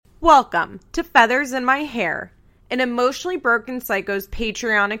Welcome to Feathers in My Hair, an Emotionally Broken Psycho's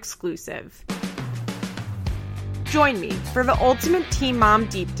Patreon exclusive. Join me for the ultimate teen mom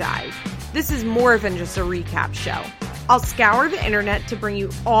deep dive. This is more than just a recap show. I'll scour the internet to bring you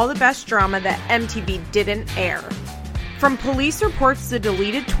all the best drama that MTV didn't air. From police reports to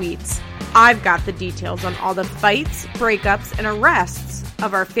deleted tweets, I've got the details on all the fights, breakups, and arrests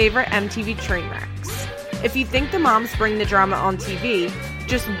of our favorite MTV train wrecks. If you think the moms bring the drama on TV,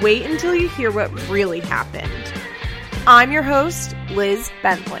 just wait until you hear what really happened. I'm your host, Liz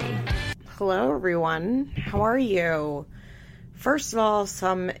Bentley. Hello, everyone. How are you? First of all,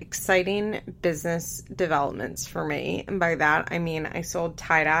 some exciting business developments for me. And by that, I mean I sold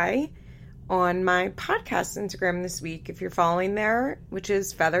tie-dye on my podcast Instagram this week. If you're following there, which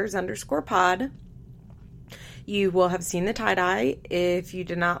is feathers_pod, you will have seen the tie-dye. If you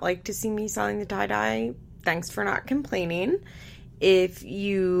did not like to see me selling the tie-dye, thanks for not complaining. If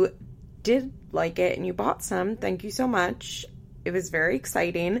you did like it and you bought some, thank you so much. It was very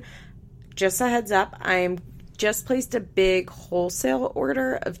exciting. Just a heads up, I'm just placed a big wholesale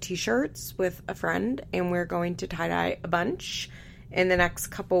order of t-shirts with a friend, and we're going to tie-dye a bunch in the next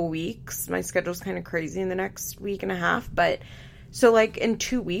couple weeks. My schedule's kind of crazy in the next week and a half, but so like in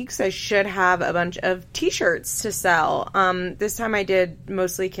 2 weeks, I should have a bunch of t-shirts to sell. This time I did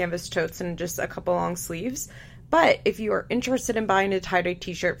mostly canvas totes and just a couple long sleeves. But if you are interested in buying a tie-dye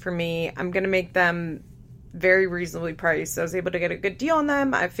t-shirt for me, I'm going to make them very reasonably priced. So I was able to get a good deal on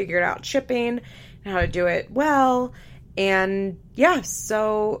them. I figured out shipping and how to do it well. And yeah,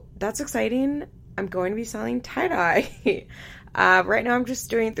 so that's exciting. I'm going to be selling tie-dye. Right now I'm just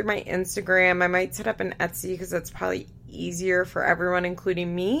doing it through my Instagram. I might set up an Etsy because that's probably easier for everyone,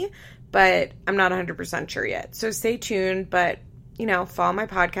 including me. But I'm not 100% sure yet. So stay tuned. But, follow my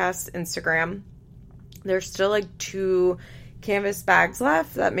podcast Instagram. There's still like 2 canvas bags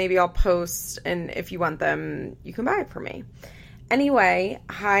left that maybe I'll post, and if you want them, you can buy it for me. Anyway,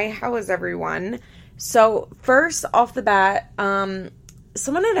 hi, how is everyone? So first off the bat,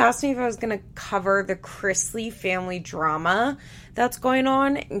 someone had asked me if I was going to cover the Chrisley family drama that's going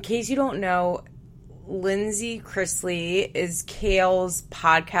on. In case you don't know, Lindsay Chrisley is Kale's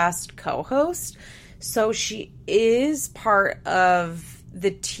podcast co-host. So she is part of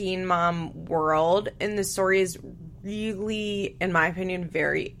the teen mom world, and the story is really, in my opinion,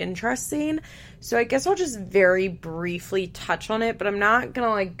 very interesting. So I guess I'll just very briefly touch on it, but I'm not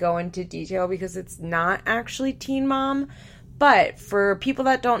gonna go into detail because it's not actually teen mom. But for people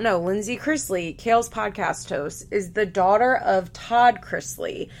that don't know, Lindsay Chrisley, Kale's podcast host, is the daughter of Todd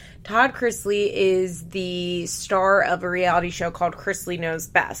Chrisley. Todd Chrisley is the star of a reality show called Chrisley Knows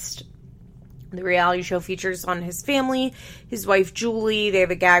Best. The reality show features on his family, his wife Julie. They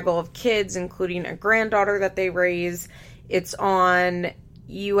have a gaggle of kids, including a granddaughter that they raise. It's on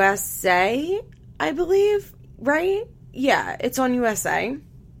USA, I believe, right? Yeah, it's on USA.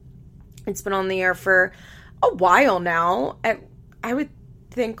 It's been on the air for a while now. I would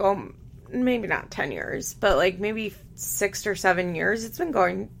think, maybe not 10 years, but like maybe 6 or 7 years. It's been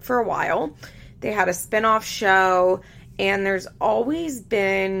going for a while. They had a spinoff show. And there's always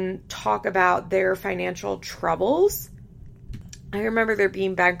been talk about their financial troubles. I remember there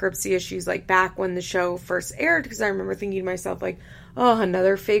being bankruptcy issues like back when the show first aired, because I remember thinking to myself like, oh,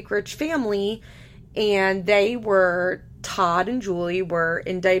 another fake rich family. And Todd and Julie were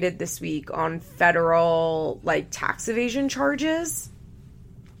indicted this week on federal tax evasion charges,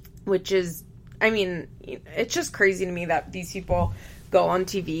 which is, it's just crazy to me that these people go on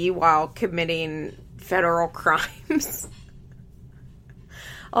TV while committing federal crimes.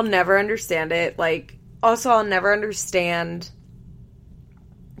 I'll never understand it. Also, I'll never understand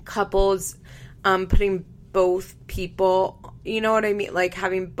couples putting both people, you know what I mean?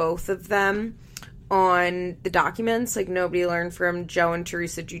 Having both of them on the documents. Nobody learned from Joe and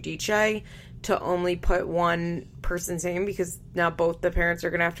Teresa Giudice to only put one person's name because now both the parents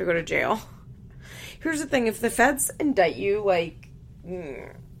are going to have to go to jail. Here's the thing. If the feds indict you,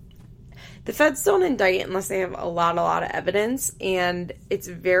 the feds don't indict unless they have a lot of evidence, and it's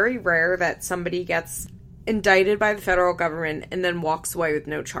very rare that somebody gets indicted by the federal government and then walks away with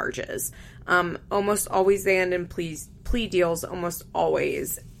no charges. Almost always they end in plea deals, almost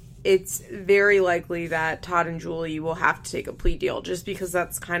always. It's very likely that Todd and Julie will have to take a plea deal just because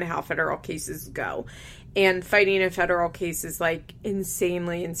that's kind of how federal cases go. And fighting a federal case is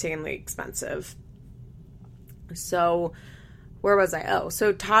insanely expensive. So where was I?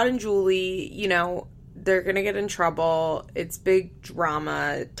 So Todd and Julie, they're going to get in trouble. It's big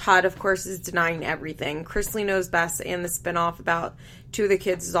drama. Todd, of course, is denying everything. Chrisley Knows Best and the spinoff about 2 of the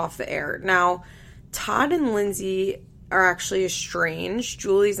kids is off the air. Now, Todd and Lindsay are actually estranged.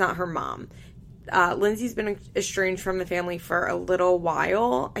 Julie's not her mom. Lindsay's been estranged from the family for a little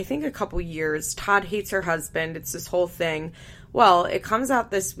while. I think a couple years. Todd hates her husband. It's this whole thing. Well, it comes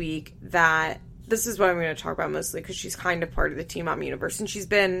out this week that this is what I'm going to talk about mostly because she's kind of part of the Teen Mom universe and she's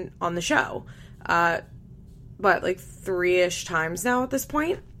been on the show. Like 3-ish times now at this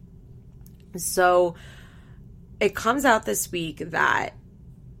point. So it comes out this week that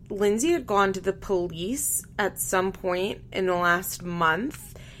Lindsay had gone to the police at some point in the last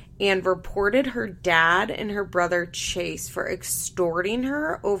month and reported her dad and her brother Chase for extorting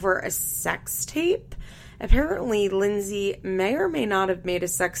her over a sex tape. Apparently, Lindsay may or may not have made a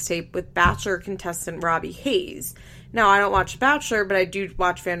sex tape with Bachelor contestant Robbie Hayes. Now, I don't watch Bachelor, but I do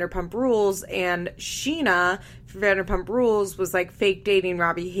watch Vanderpump Rules, and Sheena for Vanderpump Rules was like fake dating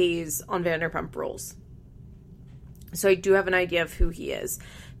Robbie Hayes on Vanderpump Rules. So I do have an idea of who he is.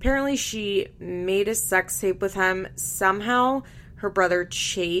 Apparently, she made a sex tape with him. Somehow, her brother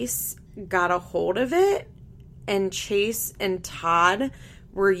Chase got a hold of it, and Chase and Todd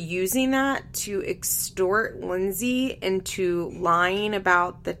were using that to extort Lindsay into lying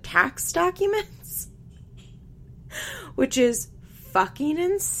about the tax documents, which is fucking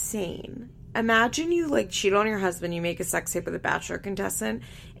insane. Imagine you like cheat on your husband, you make a sex tape with a Bachelor contestant,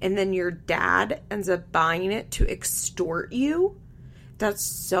 and then your dad ends up buying it to extort you. That's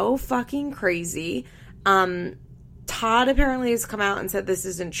so fucking crazy. Todd apparently has come out and said this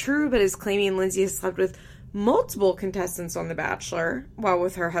isn't true, but is claiming Lindsay has slept with multiple contestants on The Bachelor while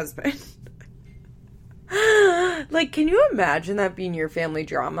with her husband. Like, can you imagine that being your family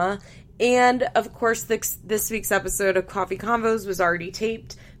drama? And, of course, this week's episode of Coffee Convos was already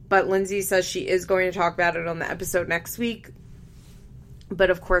taped, but Lindsay says she is going to talk about it on the episode next week. But,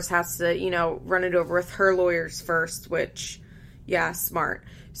 of course, has to, run it over with her lawyers first, which, yeah, smart.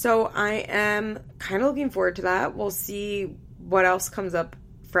 So I am kind of looking forward to that. We'll see what else comes up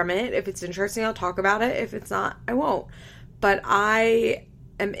from it. If it's interesting, I'll talk about it. If it's not, I won't. But I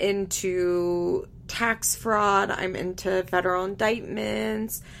am into tax fraud. I'm into federal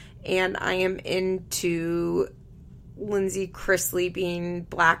indictments. And I am into Lindsay Chrisley being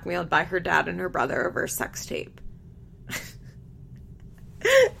blackmailed by her dad and her brother over a sex tape.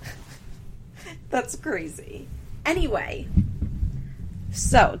 That's crazy. Anyway,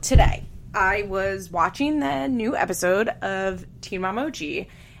 so today I was watching the new episode of Teen Mom OG,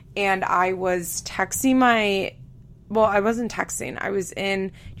 and I was texting I wasn't texting. I was in,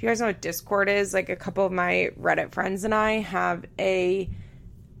 do you guys know what Discord is? Like, a couple of my Reddit friends and I have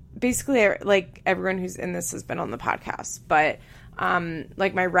basically, like, everyone who's in this has been on the podcast, but,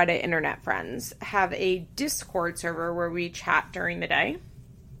 like, my Reddit internet friends have a Discord server where we chat during the day.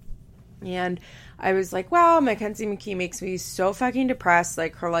 And I was like, wow, Mackenzie McKee makes me so fucking depressed.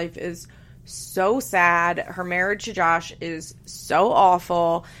 Like, her life is so sad. Her marriage to Josh is so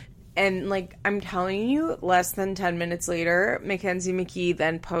awful. And, like, I'm telling you, less than 10 minutes later, Mackenzie McKee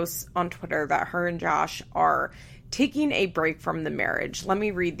then posts on Twitter that her and Josh are taking a break from the marriage. Let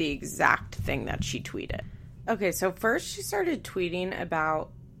me read the exact thing that she tweeted. Okay, so first she started tweeting about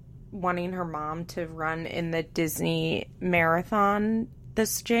wanting her mom to run in the Disney marathon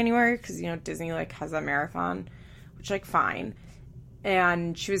this January, because, Disney, like, has a marathon, which, like, fine.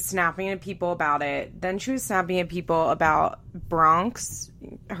 And she was snapping at people about it. Then she was snapping at people about Bronx,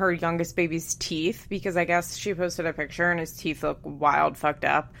 her youngest baby's teeth, because I guess she posted a picture and his teeth look wild fucked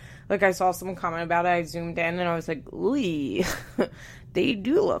up. Like, I saw someone comment about it, I zoomed in, and I was like, ooh, they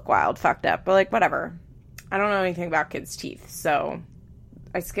do look wild fucked up. But, like, whatever. I don't know anything about kids' teeth, so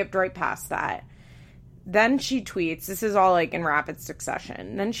I skipped right past that. Then she tweets, this is all, like, in rapid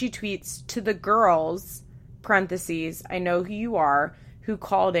succession. Then she tweets, to the girls, parentheses, I know who you are, who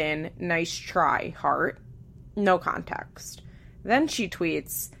called in, nice try, heart. No context. Then she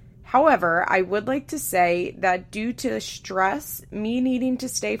tweets, however, I would like to say that due to stress, me needing to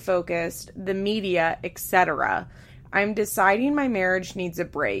stay focused, the media, etc., I'm deciding my marriage needs a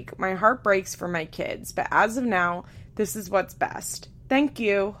break. My heart breaks for my kids, but as of now, this is what's best. Thank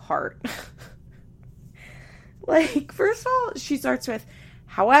you, heart. Like, first of all, she starts with,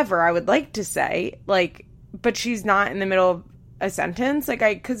 however, I would like to say, like, but she's not in the middle of a sentence. Like,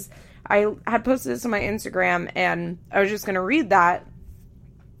 because I had posted this on my Instagram, and I was just going to read that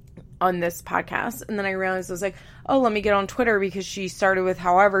on this podcast, and then I realized, I was like, oh, let me get on Twitter, because she started with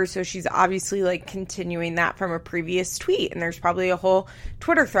however, so she's obviously, like, continuing that from a previous tweet, and there's probably a whole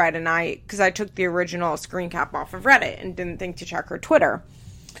Twitter thread, and because I took the original screen cap off of Reddit and didn't think to check her Twitter.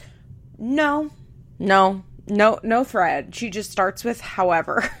 No thread. She just starts with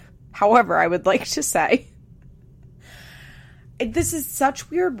however. However, I would like to say. this is such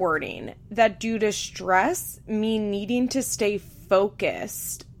weird wording that due to stress, me needing to stay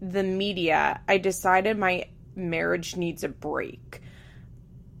focused, the media, I decided my marriage needs a break.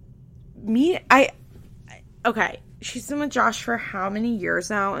 Okay, she's been with Josh for how many years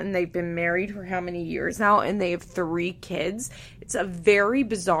now, and they've been married for how many years now, and they have 3 kids. It's a very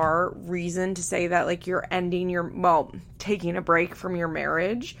bizarre reason to say that, like, you're taking a break from your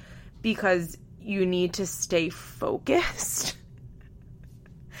marriage because you need to stay focused.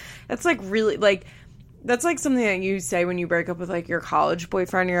 That's, like, really, like, that's, like, something that you say when you break up with, like, your college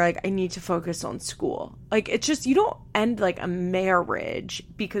boyfriend. You're like, I need to focus on school. Like, it's just, you don't end, like, a marriage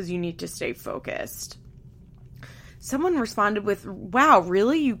because you need to stay focused. Someone responded with, wow,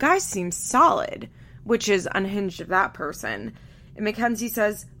 really? You guys seem solid, which is unhinged of that person. And Mackenzie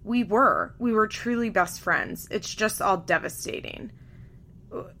says, we were truly best friends. It's just all devastating.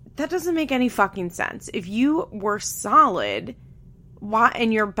 That doesn't make any fucking sense. If you were solid, why,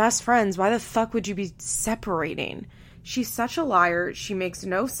 and you're best friends, why the fuck would you be separating? She's such a liar. She makes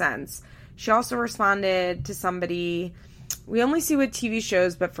no sense. She also responded to somebody, we only see with TV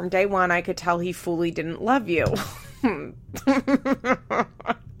shows, but from day one, I could tell he fully didn't love you. I'm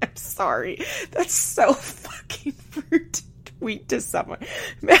sorry. That's so fucking rude to tweet to someone.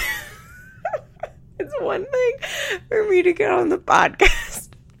 It's one thing for me to get on the podcast,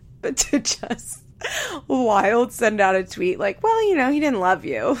 but to just wild send out a tweet like, well, you know, he didn't love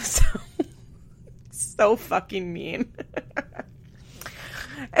you. So fucking mean.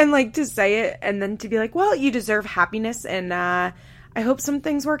 And like to say it and then to be like, well, you deserve happiness and I hope some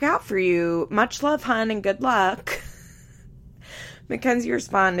things work out for you. Much love, hun, and good luck. Mackenzie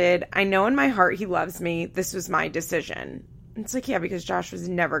responded, I know in my heart he loves me. This was my decision. It's like, yeah, because Josh was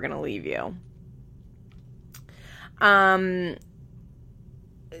never going to leave you.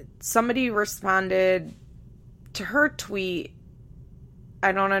 Somebody responded to her tweet.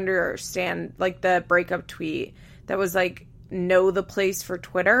 I don't understand, like the breakup tweet that was like, know the place for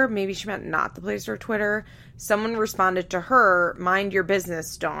Twitter. Maybe she meant not the place for Twitter. Someone responded to her, mind your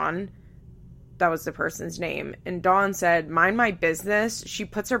business, Dawn. That was the person's name. And Dawn said, mind my business. She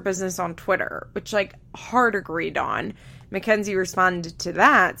puts her business on Twitter, which, like, hard agree, Dawn. Mackenzie responded to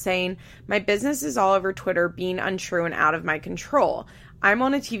that saying, my business is all over Twitter being untrue and out of my control. I'm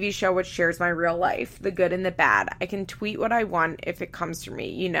on a TV show which shares my real life, the good and the bad. I can tweet what I want if it comes to me.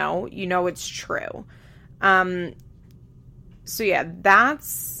 You know it's true. So yeah,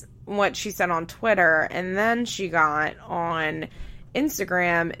 that's what she said on Twitter. And then she got on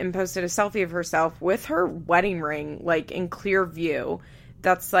Instagram and posted a selfie of herself with her wedding ring, like, in clear view.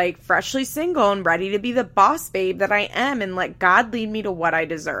 That's like, freshly single and ready to be the boss babe that I am and let God lead me to what I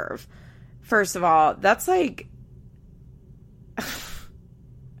deserve. First of all, that's like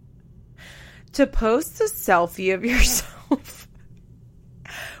to post a selfie of yourself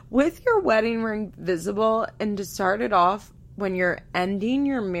with your wedding ring visible and to start it off when you're ending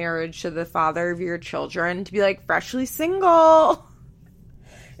your marriage to the father of your children, to be like, freshly single.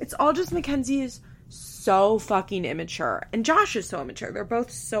 It's all just, Mackenzie is so fucking immature. And Josh is so immature. They're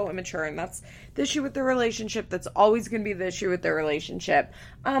both so immature. And that's the issue with their relationship. That's always going to be the issue with their relationship.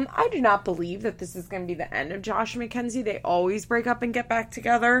 I do not believe that this is going to be the end of Josh and Mackenzie. They always break up and get back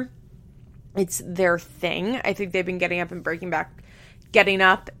together. It's their thing. I think they've been getting up and breaking back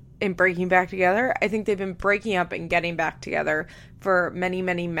together. I think they've been breaking up and getting back together for many,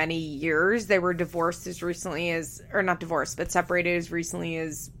 many, many years. They were divorced as recently as, or not divorced, but separated as recently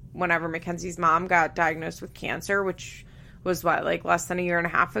as whenever Mackenzie's mom got diagnosed with cancer, which was what, like less than a year and a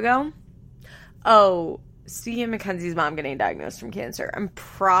half ago? Oh, speaking of Mackenzie's mom getting diagnosed from cancer, I'm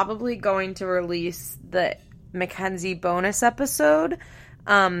probably going to release the Mackenzie bonus episode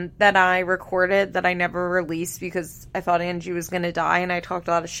that I recorded that I never released because I thought Angie was going to die and I talked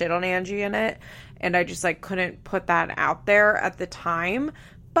a lot of shit on Angie in it and I just like couldn't put that out there at the time.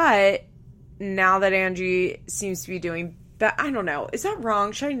 But now that Angie seems to be doing better, I don't know. Is that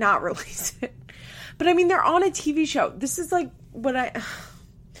wrong? Should I not release it? But I mean, they're on a TV show. This is like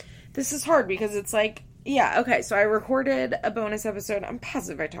this is hard because it's like, yeah, okay, so I recorded a bonus episode. I'm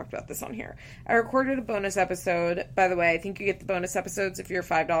positive I talked about this on here. I recorded a bonus episode. By the way, I think you get the bonus episodes if you're a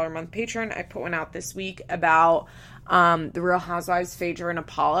 $5 a month patron. I put one out this week about the Real Housewives, Phaedra and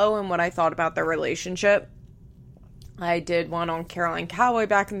Apollo, and what I thought about their relationship. I did one on Caroline Cowboy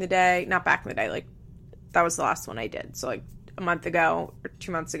back in the day. Not back in the day, like, that was the last one I did. So, like, a month ago or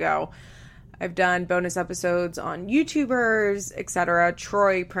 2 months ago. I've done bonus episodes on YouTubers, etc.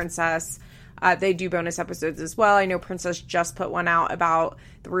 Troy, Princess. They do bonus episodes as well. I know Princess just put one out about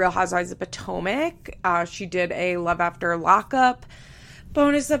the Real Housewives of Potomac. She did a Love After Lockup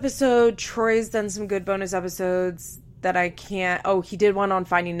bonus episode. Troy's done some good bonus episodes. that I can't... Oh, he did one on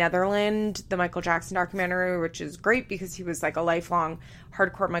Finding Neverland, the Michael Jackson documentary, which is great because he was like a lifelong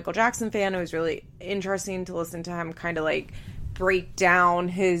hardcore Michael Jackson fan. It was really interesting to listen to him kind of like break down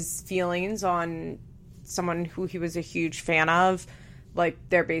his feelings on someone who he was a huge fan of. Like,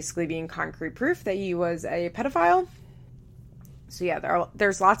 they're basically being concrete proof that he was a pedophile. So yeah,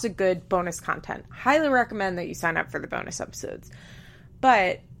 there's lots of good bonus content. Highly recommend that you sign up for the bonus episodes.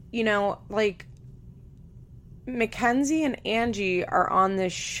 But, you know, like, Mackenzie and Angie are on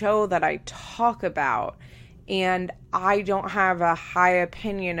this show that I talk about, and I don't have a high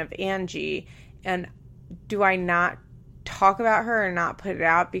opinion of Angie. And do I not talk about her and not put it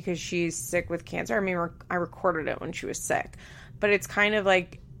out because she's sick with cancer? I mean, I recorded it when she was sick, but it's kind of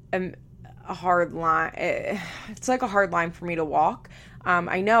like a hard line. It's like a hard line for me to walk.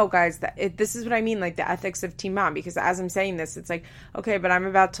 I know, guys, that this is what I mean, like the ethics of Teen Mom, because as I'm saying this, it's like, okay, but I'm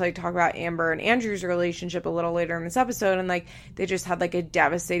about to like talk about Amber and Andrew's relationship a little later in this episode, and like they just had like a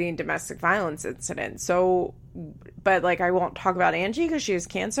devastating domestic violence incident. So, but like I won't talk about Angie because she has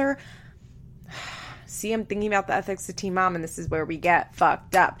cancer. See, I'm thinking about the ethics of Teen Mom, and this is where we get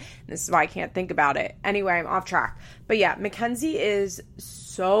fucked up. And this is why I can't think about it. Anyway, I'm off track. But yeah, Mackenzie is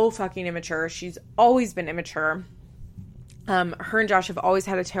so fucking immature. She's always been immature. Her and Josh have always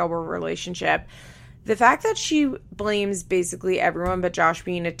had a terrible relationship. The fact that she blames basically everyone but Josh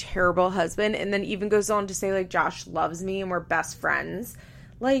being a terrible husband, and then even goes on to say, like, Josh loves me and we're best friends.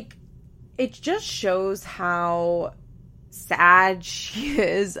 Like, it just shows how sad she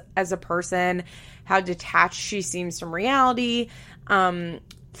is as a person, how detached she seems from reality.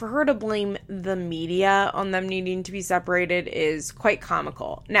 For her to blame the media on them needing to be separated is quite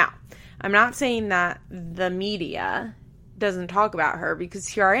comical. Now, I'm not saying that the media doesn't talk about her, because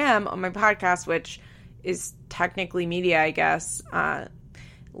here I am on my podcast, which is technically media, I guess.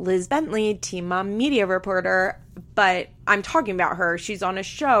 Liz Bentley, Teen Mom media reporter, but I'm talking about her. She's on a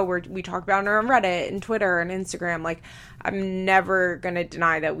show where we talk about her on Reddit and Twitter and Instagram. Like, I'm never going to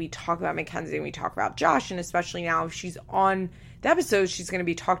deny that we talk about Mackenzie and we talk about Josh, and especially now if she's on the episode, she's going to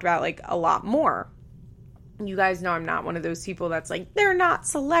be talked about like a lot more. You guys know I'm not one of those people that's like, they're not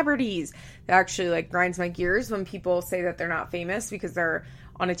celebrities. That actually like grinds my gears when people say that they're not famous because they're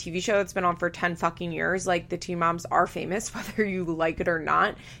on a TV show that's been on for 10 fucking years. Like, the Teen Moms are famous, whether you like it or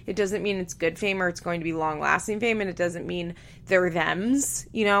not. It doesn't mean it's good fame or it's going to be long-lasting fame, and it doesn't mean they're thems.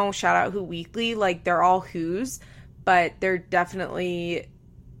 You know, shout out Who Weekly. Like, they're all who's, but they're definitely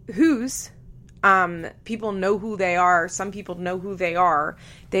who's. People know who they are. Some people know who they are.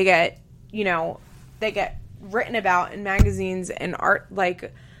 They get, you know, written about in magazines and art,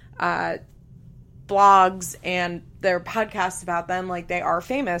 like, blogs, and their podcasts about them. Like, they are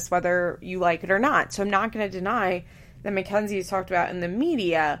famous, whether you like it or not. So I'm not going to deny that Mackenzie is talked about in the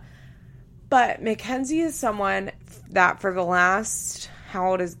media, but Mackenzie is someone that for the last,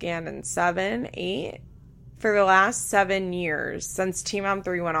 how old is Gannon? 7, 8? For the last 7 years, since Teen Mom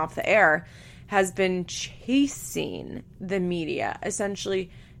 3 went off the air, has been chasing the media,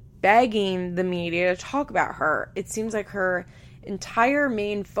 essentially begging the media to talk about her. It seems like her entire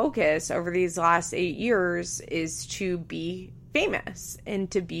main focus over these last 8 years is to be famous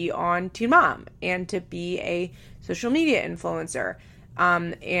and to be on Teen Mom and to be a social media influencer,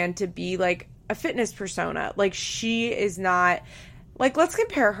 and to be like a fitness persona. Like, she is not, like, let's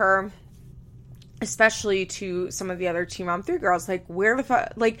compare her especially to some of the other Teen Mom 3 girls. Like, where the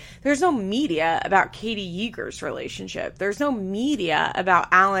fuck, like, there's no media about Katie Yeager's relationship. There's no media about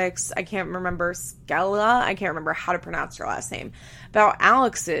Alex, I can't remember, Skella, I can't remember how to pronounce her last name, about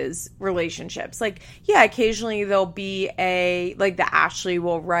Alex's relationships. Like, yeah, occasionally there'll be like, the Ashley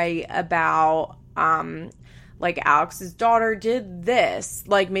will write about, like, Alex's daughter did this,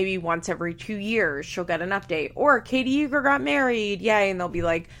 like, maybe once every 2 years she'll get an update. Or Katie Yeager got married, yay, and there'll be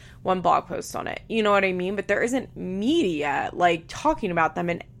like one blog post on it. You know what I mean? But there isn't media like talking about them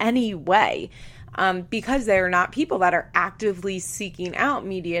in any way, because they are not people that are actively seeking out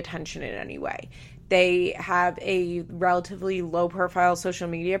media attention in any way. They have a relatively low profile social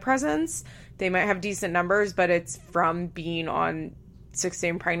media presence. They might have decent numbers, but it's from being on 6 Day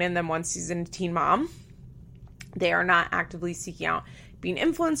and Pregnant and then one season of Teen Mom. They are not actively seeking out being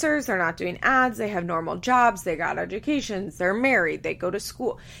influencers. They're not doing ads. They have normal jobs. They got educations. They're married. They go to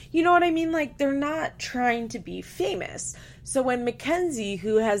school. You know what I mean? Like, they're not trying to be famous. So when Mackenzie,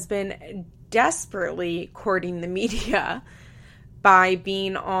 who has been desperately courting the media by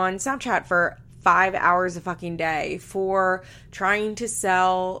being on Snapchat for 5 hours a fucking day, for trying to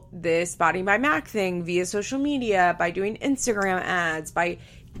sell this Body by Mac thing via social media, by doing Instagram ads, by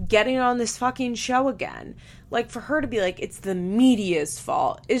getting on this fucking show again, like, for her to be like, it's the media's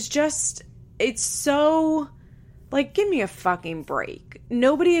fault, is just, it's so Like, give me a fucking break.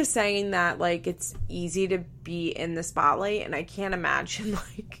 Nobody is saying that, like, it's easy to be in the spotlight, and I can't imagine,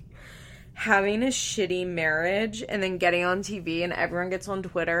 like, having a shitty marriage and then getting on TV and everyone gets on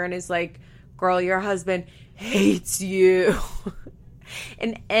Twitter and is like, girl, your husband hates you.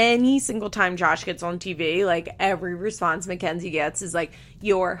 And any single time Josh gets on TV, like, every response Mackenzie gets is like,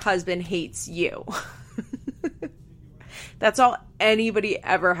 your husband hates you. That's all anybody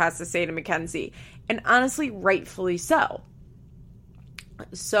ever has to say to Mackenzie. And honestly, rightfully so.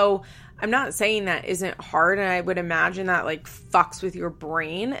 So I'm not saying that isn't hard, and I would imagine that, like, fucks with your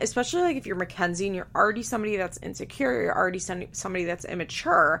brain, especially, like, if you're Mackenzie and you're already somebody that's insecure, you're already somebody that's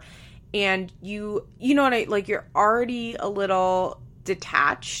immature, and you know what like, you're already a little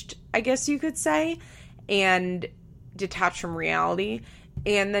detached, I guess you could say, and detached from reality,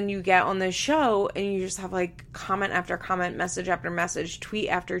 and then you get on this show, and you just have, like, comment after comment, message after message, tweet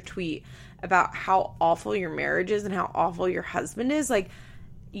after tweet about how awful your marriage is and how awful your husband is. Like,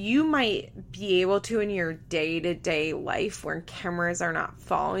 you might be able to, in your day-to-day life where cameras are not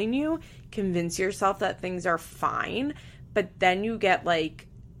following you, convince yourself that things are fine, but then you get, like,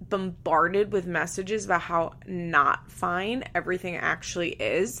 bombarded with messages about how not fine everything actually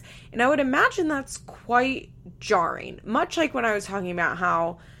is. And I would imagine that's quite jarring. Much like when I was talking about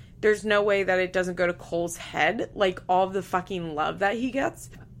how there's no way that it doesn't go to Cole's head, like, all of the fucking love that he gets.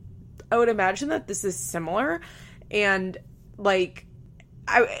 I would imagine that this is similar, and, like,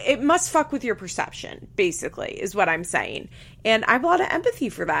 it must fuck with your perception, basically, is what I'm saying. And I have a lot of empathy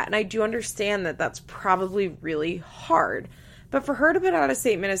for that, and I do understand that that's probably really hard. But for her to put out a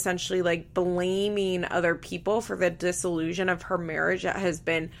statement essentially, like, blaming other people for the disillusion of her marriage that has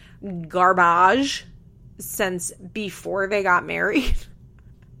been garbage since before they got married,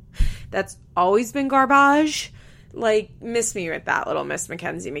 that's always been garbage. Like, miss me with that, little Miss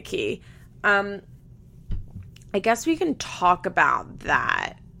Mackenzie McKee. I guess we can talk about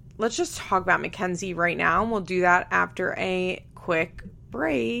that. Let's just talk about Mackenzie right now, and we'll do that after a quick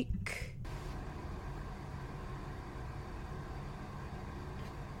break.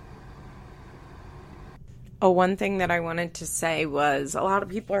 Oh, one thing that I wanted to say was a lot of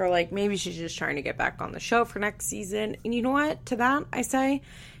people are like, maybe she's just trying to get back on the show for next season. And you know what? To that, I say,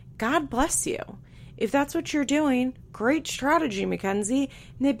 God bless you. If that's what you're doing, great strategy, Mackenzie.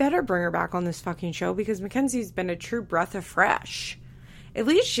 And they better bring her back on this fucking show, because Mackenzie's been a true breath of fresh. At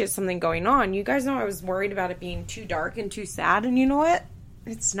least she has something going on. You guys know I was worried about it being too dark and too sad. And you know what?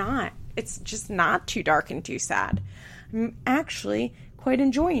 It's not. It's just not too dark and too sad. I'm actually quite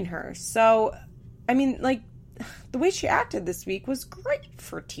enjoying her. So, I mean, like, the way she acted this week was great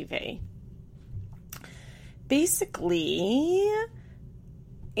for TV. Basically,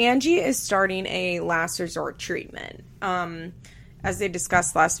 Angie is starting a last resort treatment. As they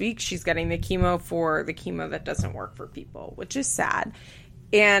discussed last week, she's getting the chemo for the chemo that doesn't work for people, which is sad.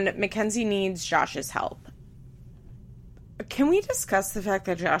 And Mackenzie needs Josh's help. Can we discuss the fact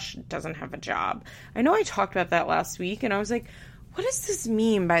that Josh doesn't have a job? I know I talked about that last week, and I was like, what does this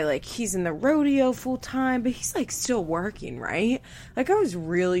mean by, like, he's in the rodeo full time, but he's, like, still working, right? Like, I was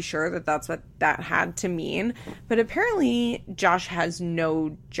really sure that that's what that had to mean. But apparently Josh has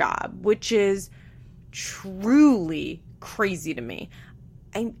no job, which is truly crazy to me.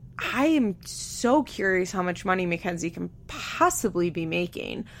 I am so curious how much money Mackenzie can possibly be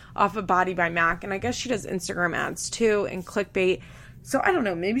making off of Body by Mac. And I guess she does Instagram ads, too, and clickbait. So, I don't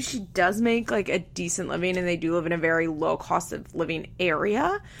know, maybe she does make, like, a decent living, and they do live in a very low cost of living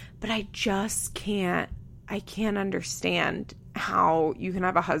area, but I can't understand how you can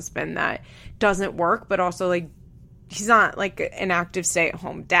have a husband that doesn't work, but also, like, he's not, like, an active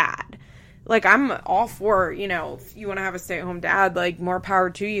stay-at-home dad. Like, I'm all for, you know, if you want to have a stay-at-home dad, like, more power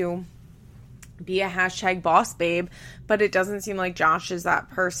to you. Be a hashtag boss babe, but it doesn't seem like Josh is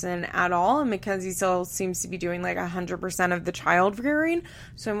that person at all, and Mackenzie still seems to be doing like 100% of the child rearing,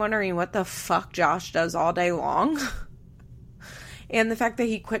 so I'm wondering what the fuck Josh does all day long. And the fact that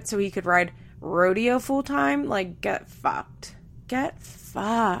he quit so he could ride rodeo full-time, like, get fucked.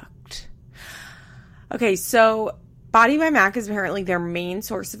 Okay, so Body by Mac is apparently their main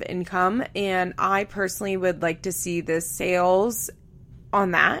source of income, and I personally would like to see the sales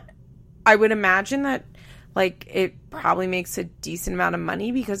on that. I would imagine that, like, it probably makes a decent amount of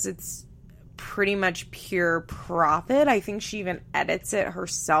money because it's pretty much pure profit. I think she even edits it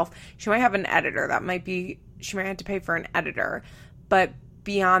herself. She might have an editor. She might have to pay for an editor. But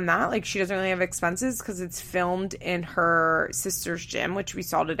beyond that, like, she doesn't really have expenses because it's filmed in her sister's gym, which we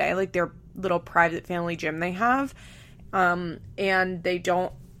saw today, like, their little private family gym they have. And they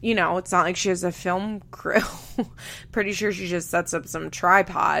don't, you know, it's not like she has a film crew. Pretty sure she just sets up some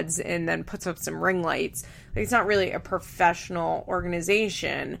tripods and then puts up some ring lights. Like, it's not really a professional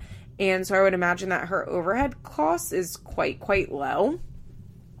organization. And so I would imagine that her overhead cost is quite low,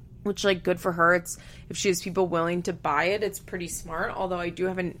 which, like, good for her. It's, if she has people willing to buy it, it's pretty smart. Although I do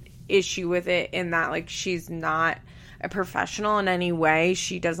have an issue with it in that, like, she's not a professional in any way.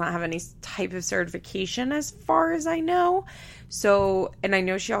 She does not have any type of certification as far as I know. So, and I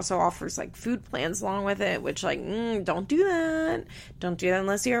know she also offers, like, food plans along with it, which, like, don't do that. Don't do that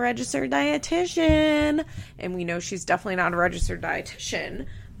unless you're a registered dietitian. And we know she's definitely not a registered dietitian.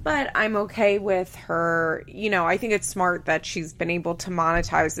 But I'm okay with her. You know, I think it's smart that she's been able to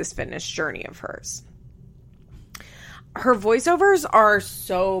monetize this fitness journey of hers. Her voiceovers are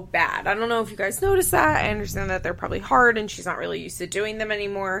so bad. I don't know if you guys noticed that. I understand that they're probably hard and she's not really used to doing them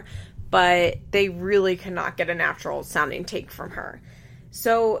anymore, but they really cannot get a natural sounding take from her.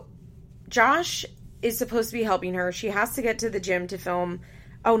 So Josh is supposed to be helping her. She has to get to the gym to film.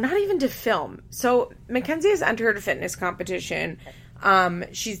 Oh, not even to film. So Mackenzie has entered a fitness competition.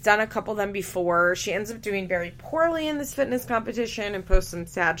 She's done a couple of them before. She ends up doing very poorly in this fitness competition and posts some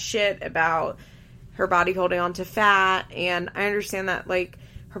sad shit about her body holding on to fat. And I understand that, like,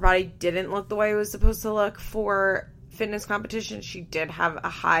 her body didn't look the way it was supposed to look for fitness competition. She did have a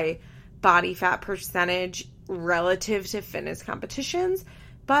high body fat percentage relative to fitness competitions.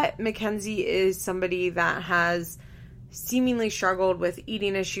 But Mackenzie is somebody that has seemingly struggled with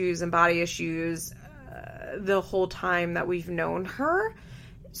eating issues and body issues the whole time that we've known her.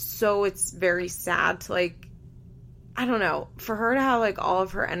 So it's very sad to, like, I don't know, for her to have, like, all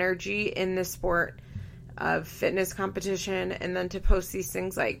of her energy in this sport of fitness competition and then to post these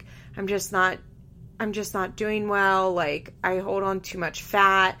things like, I'm just not doing well, like, I hold on too much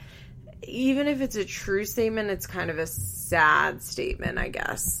fat. Even if it's a true statement, it's kind of a sad statement, I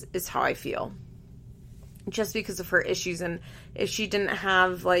guess, is how I feel. Just because of her issues. And if she didn't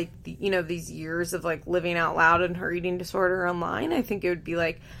have, like, you know, these years of, like, living out loud in her eating disorder online, I think it would be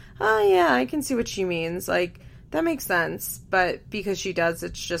like, oh yeah, I can see what she means. Like, that makes sense. But because she does,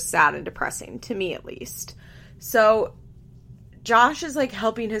 it's just sad and depressing, to me at least. So Josh is, like,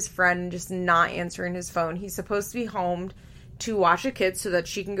 helping his friend, just not answering his phone. He's supposed to be home to watch the kids so that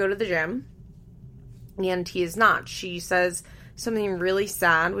she can go to the gym. And he is not. She says something really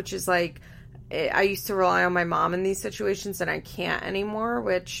sad, which is like, I used to rely on my mom in these situations and I can't anymore,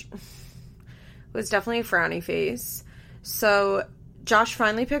 which was definitely a frowny face. So Josh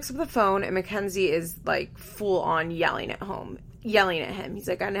finally picks up the phone and Mackenzie is, like, full on yelling at him. He's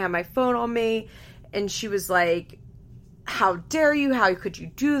like, I didn't have my phone on me. And she was like, how dare you? How could you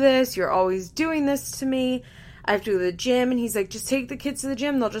do this? You're always doing this to me. I have to go to the gym. And he's like, just take the kids to the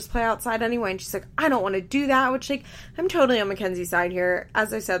gym. They'll just play outside anyway. And she's like, I don't want to do that. Which, like, I'm totally on Mackenzie's side here.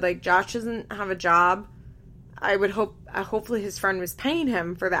 As I said, like, Josh doesn't have a job. I would hopefully his friend was paying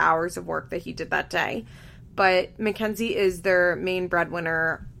him for the hours of work that he did that day. But Mackenzie is their main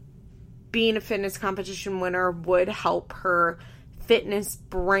breadwinner. Being a fitness competition winner would help her fitness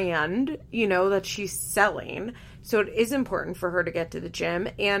brand, you know, that she's selling. So it is important for her to get to the gym.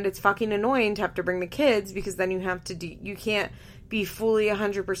 And it's fucking annoying to have to bring the kids because then you have to you can't be fully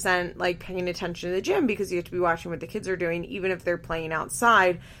 100% like paying attention to the gym because you have to be watching what the kids are doing. Even if they're playing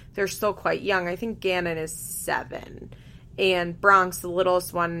outside, they're still quite young. I think Gannon is 7. And Bronx, the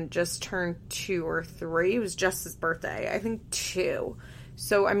littlest one, just turned 2 or 3. It was just his birthday. I think 2.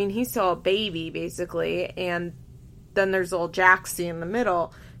 So, I mean, he's still a baby, basically. And then there's little Jaxie in the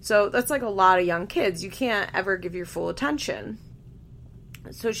middle. So that's, like, a lot of young kids. You can't ever give your full attention.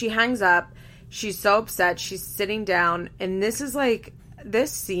 So she hangs up. She's so upset. She's sitting down. And this is, like,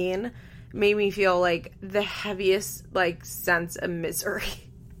 this scene made me feel, like, the heaviest, like, sense of misery.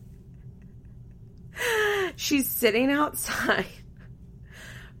 She's sitting outside.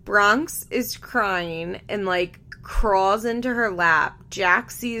 Bronx is crying and, like, crawls into her lap.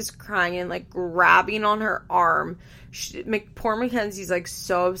 Jaxie is crying and, like, grabbing on her arm. Poor Mackenzie's, like,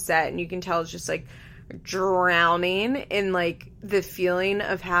 so upset, and you can tell it's just, like, drowning in, like, the feeling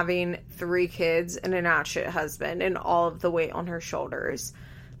of having 3 kids and an out-shit husband and all of the weight on her shoulders.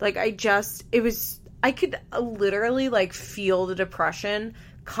 Like, I could literally, like, feel the depression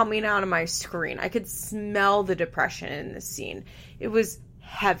coming out of my screen. I could smell the depression in this scene. It was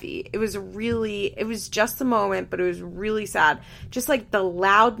heavy. It was just a moment, but it was really sad. Just, like, the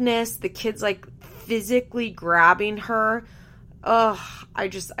loudness, the kids, like, physically grabbing her. Ugh, I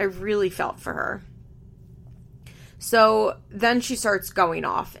really felt for her. So then she starts going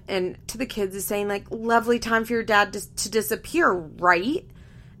off and to the kids is saying, like, lovely time for your dad to disappear, right?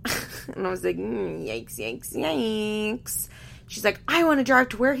 And I was like, yikes, yikes, yikes. She's like, I want to drive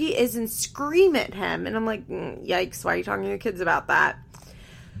to where he is and scream at him. And I'm like, yikes, why are you talking to the kids about that?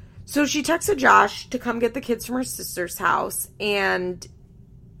 So she texted Josh to come get the kids from her sister's house, and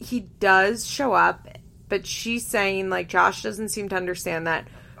he does show up, but she's saying, like, Josh doesn't seem to understand that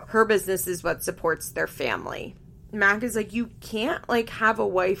her business is what supports their family. Mac is like, you can't, like, have a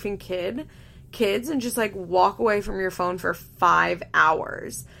wife and kids and just, like, walk away from your phone for 5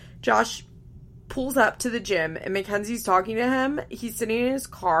 hours. Josh pulls up to the gym, and Mackenzie's talking to him. He's sitting in his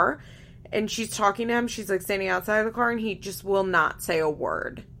car, and she's talking to him. She's, like, standing outside of the car, and he just will not say a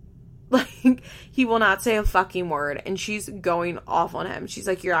word. Like, he will not say a fucking word, and she's going off on him. She's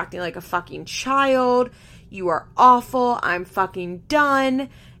like, you're acting like a fucking child. You are awful. I'm fucking done.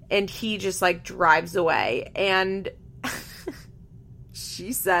 And he just, like, drives away. And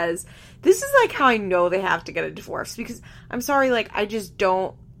she says, this is, like, how I know they have to get a divorce. Because, I'm sorry, like, I just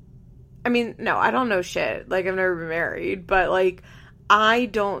don't... I mean, no, I don't know shit. Like, I've never been married. But, like, I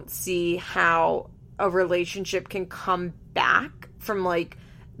don't see how a relationship can come back from, like,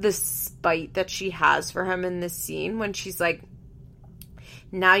 the spite that she has for him in this scene when she's like,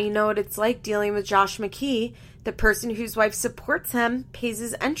 now you know what it's like dealing with Josh McKee, the person whose wife supports him, pays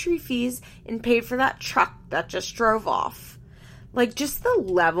his entry fees, and paid for that truck that just drove off. Like, just the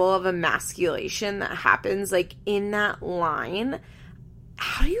level of emasculation that happens, like, in that line.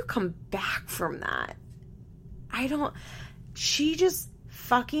 How do you come back from that? She just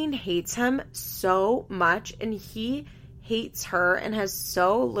fucking hates him so much, and he hates her and has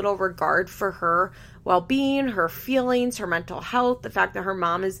so little regard for her well-being, her feelings, her mental health, the fact that her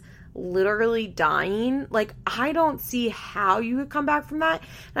mom is literally dying. Like, I don't see how you would come back from that.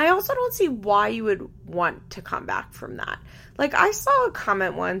 And I also don't see why you would want to come back from that. Like, I saw a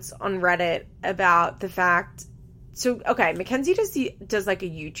comment once on Reddit about the fact... So, okay, Mackenzie does like a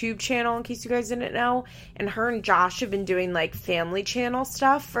YouTube channel, in case you guys didn't know, and her and Josh have been doing, like, family channel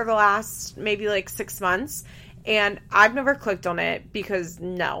stuff for the last maybe, like, 6 months. And I've never clicked on it because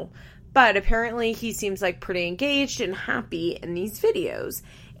no. But apparently he seems like pretty engaged and happy in these videos.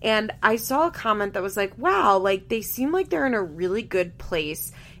 And I saw a comment that was like, wow, like they seem like they're in a really good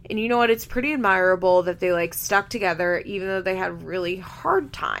place. And you know what? It's pretty admirable that they like stuck together even though they had really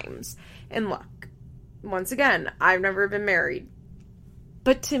hard times. And look, once again, I've never been married.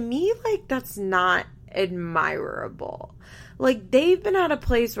 But to me, like, that's not admirable. Like, they've been at a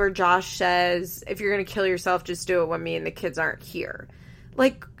place where Josh says, if you're going to kill yourself, just do it when me and the kids aren't here.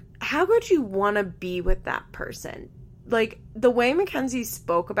 Like, how could you want to be with that person? Like, the way Mackenzie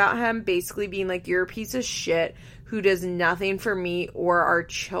spoke about him basically being like, you're a piece of shit who does nothing for me or our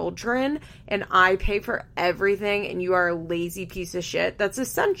children, and I pay for everything, and you are a lazy piece of shit. That's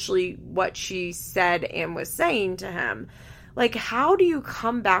essentially what she said and was saying to him. Like, how do you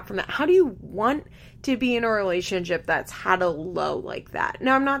come back from that? How do you want to be in a relationship that's had a low like that?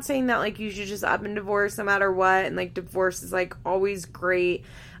 Now, I'm not saying that, like, you should just up and divorce no matter what, and, like, divorce is, like, always great.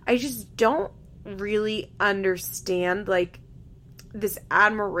 I just don't really understand, like, this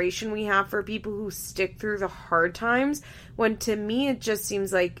admiration we have for people who stick through the hard times, when to me it just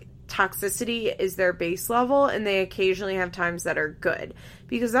seems like toxicity is their base level, and they occasionally have times that are good.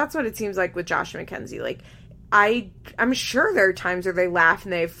 Because that's what it seems like with Josh and Mackenzie. Like, I'm sure there are times where they laugh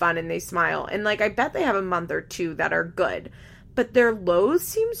and they have fun and they smile. And, like, I bet they have a month or two that are good. But their lows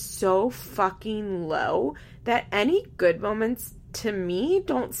seem so fucking low that any good moments, to me,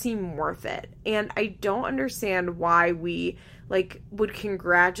 don't seem worth it. And I don't understand why we, like, would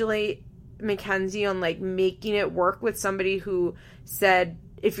congratulate Mackenzie on, like, making it work with somebody who said,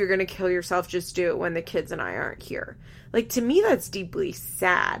 if you're going to kill yourself, just do it when the kids and I aren't here. Like, to me, that's deeply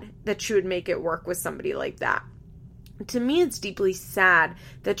sad that she would make it work with somebody like that. To me, it's deeply sad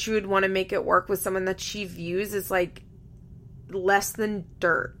that she would want to make it work with someone that she views as, like, less than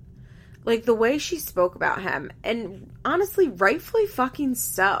dirt. Like, the way she spoke about him, and honestly, rightfully fucking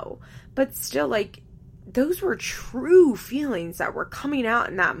so. But still, like, those were true feelings that were coming out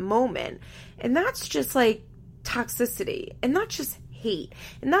in that moment. And that's just, like, toxicity. And that's just hate.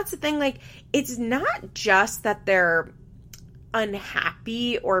 And that's the thing, like, it's not just that they're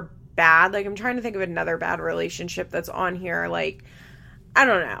unhappy or bad. Like, I'm trying to think of another bad relationship that's on here. Like, I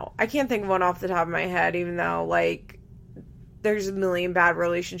don't know. I can't think of one off the top of my head, even though, like, there's a million bad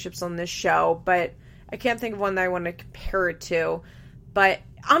relationships on this show, but I can't think of one that I want to compare it to. But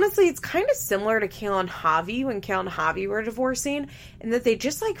honestly, it's kind of similar to Kale and Javi when Kale and Javi were divorcing, and that they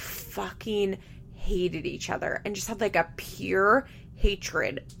just, like, fucking hated each other and just had, like, a pure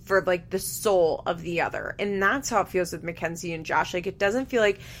hatred for, like, the soul of the other. And that's how it feels with Mackenzie and Josh. Like, it doesn't feel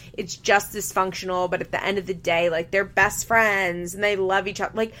like it's just dysfunctional, but at the end of the day, like, they're best friends and they love each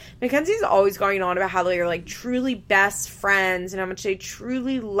other. Like, Mackenzie's always going on about how they're, like, truly best friends and how much they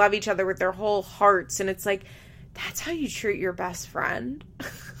truly love each other with their whole hearts. And it's like, that's how you treat your best friend?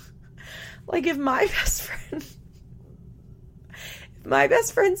 Like, if my best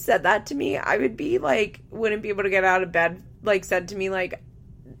friend said that to me, I would be like, wouldn't be able to get out of bed, like, said to me, like,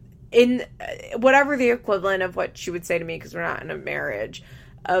 in whatever the equivalent of what she would say to me, because we're not in a marriage,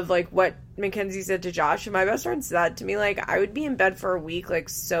 of, like, what Mackenzie said to Josh. If my best friend said that to me, like, I would be in bed for a week, like,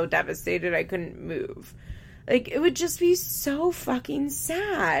 so devastated I couldn't move. Like, it would just be so fucking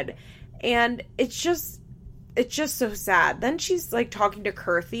sad. And it's just so sad. Then she's, like, talking to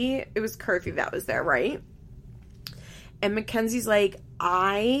Kurthy. It was Kurthy that was there, right? And Mackenzie's like,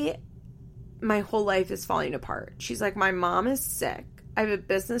 my whole life is falling apart. She's like, my mom is sick. I have a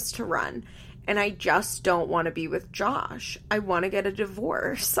business to run. And I just don't want to be with Josh. I want to get a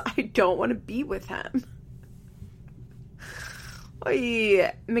divorce. I don't want to be with him.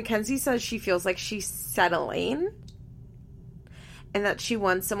 Mackenzie says she feels like she's settling. And that she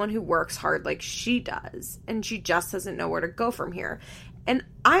wants someone who works hard like she does. And she just doesn't know where to go from here. And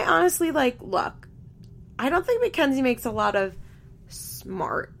I honestly, like, look, I don't think Mackenzie makes a lot of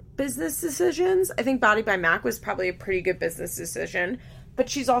smart business decisions. I think Body by Mac was probably a pretty good business decision. But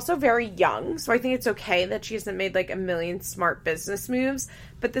she's also very young, so I think it's okay that she hasn't made, like, a million smart business moves.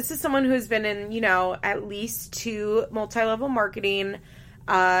 But this is someone who has been in, you know, at least 2 multi-level marketing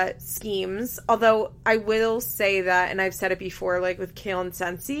schemes. Although I will say that, and I've said it before, like with Kale and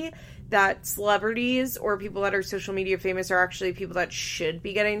Scentsy, that celebrities or people that are social media famous are actually people that should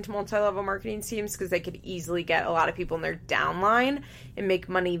be getting into multi-level marketing schemes, because they could easily get a lot of people in their downline and make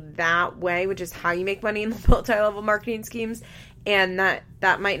money that way, which is how you make money in the multi-level marketing schemes. And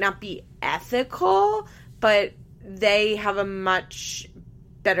that might not be ethical, but they have a much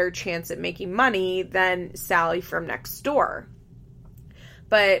better chance at making money than Sally from next door.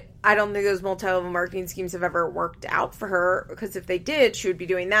 But I don't think those multi-level marketing schemes have ever worked out for her, because if they did, she would be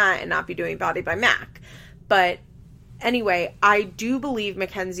doing that and not be doing Body by Mac. But anyway, I do believe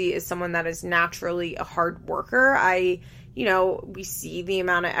Mackenzie is someone that is naturally a hard worker. We see the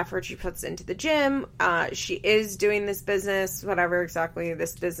amount of effort she puts into the gym. She is doing this business, whatever exactly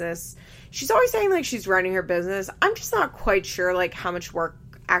this business. She's always saying, like, she's running her business. I'm just not quite sure, like, how much work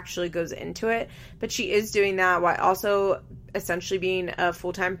actually goes into it. But she is doing that while also essentially being a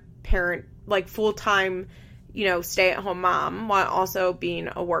full-time parent, like, full-time, stay-at-home mom, while also being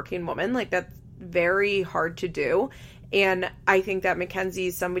a working woman. Like, that's very hard to do. And I think that Mackenzie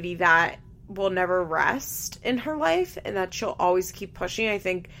is somebody that will never rest in her life, and that she'll always keep pushing. I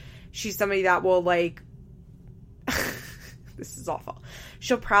think she's somebody that will, like, this is awful.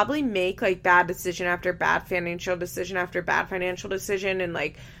 She'll probably make, like, bad decision after bad financial decision after bad financial decision, and,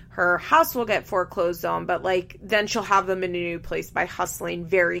 like, her house will get foreclosed on, but, like, then she'll have them in a new place by hustling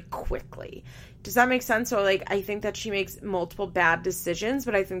very quickly. Does that make sense? So, like, I think that she makes multiple bad decisions,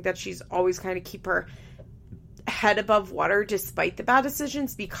 but I think that she's always kind of keep her head above water despite the bad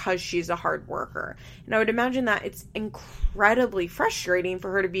decisions, because she's a hard worker. And I would imagine that it's incredibly frustrating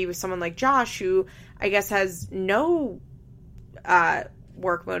for her to be with someone like Josh, who I guess has no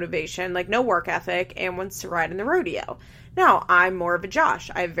work motivation, like no work ethic, and wants to ride in the rodeo. Now, I'm more of a Josh.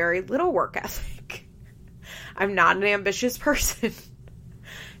 I have very little work ethic. I'm not an ambitious person.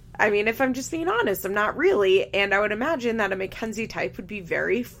 I mean, if I'm just being honest, I'm not really. And I would imagine that a Mackenzie type would be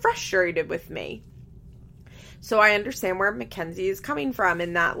very frustrated with me. So I understand where Mackenzie is coming from,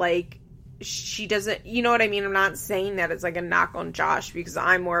 and that, like, she doesn't, you know what I mean? I'm not saying that it's like a knock on Josh, because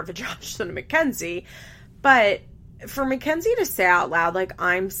I'm more of a Josh than a Mackenzie. But for Mackenzie to say out loud, like,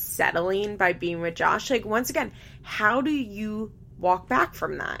 I'm settling by being with Josh, like, once again, how do you walk back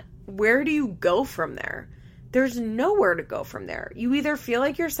from that? Where do you go from there? There's nowhere to go from there. You either feel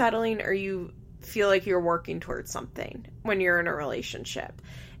like you're settling, or you feel like you're working towards something when you're in a relationship.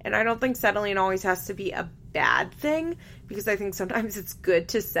 And I don't think settling always has to be a bad thing, because I think sometimes it's good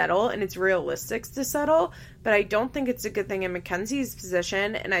to settle and it's realistic to settle, but I don't think it's a good thing in Mackenzie's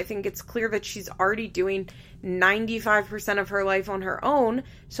position. And I think it's clear that she's already doing 95% of her life on her own,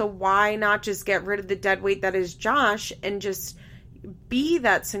 so why not just get rid of the dead weight that is Josh and just be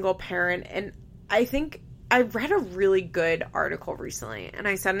that single parent? And I think I read a really good article recently, and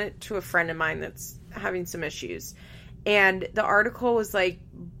I sent it to a friend of mine that's having some issues. And the article was like,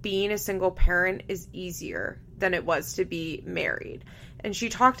 being a single parent is easier than it was to be married. And she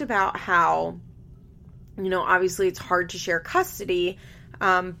talked about how, obviously it's hard to share custody,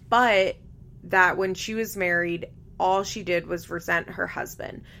 but that when she was married, all she did was resent her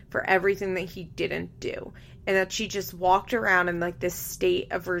husband for everything that he didn't do. And that she just walked around in, like, this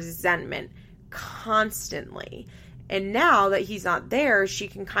state of resentment constantly. And now that he's not there, she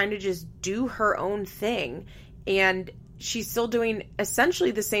can kind of just do her own thing. And she's still doing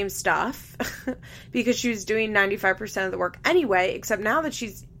essentially the same stuff because she was doing 95% of the work anyway, except now that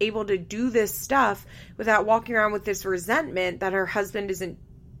she's able to do this stuff without walking around with this resentment that her husband isn't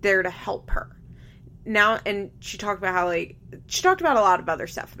there to help her. Now, and she talked about how, like, she talked about a lot of other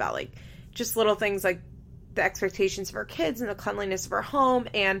stuff about, like, just little things like the expectations of her kids and the cleanliness of her home.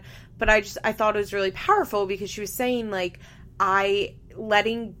 But I thought it was really powerful because she was saying, like,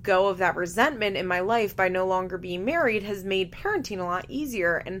 letting go of that resentment in my life by no longer being married has made parenting a lot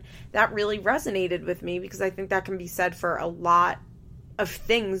easier. And that really resonated with me because I think that can be said for a lot of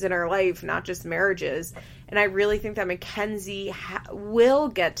things in our life, not just marriages. And I really think that Mackenzie will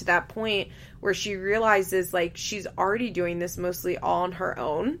get to that point where she realizes, like, she's already doing this mostly all on her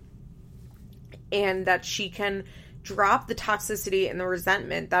own, and that she can drop the toxicity and the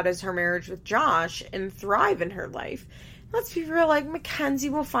resentment that is her marriage with Josh and thrive in her life. Let's be real, like, Mackenzie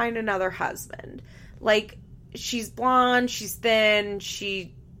will find another husband. Like, she's blonde, she's thin,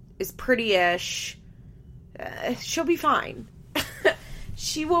 she is pretty-ish. She'll be fine.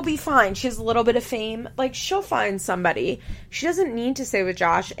 She will be fine. She has a little bit of fame. Like, she'll find somebody. She doesn't need to stay with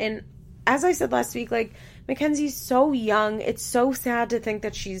Josh. And as I said last week, like, Mackenzie's so young. It's so sad to think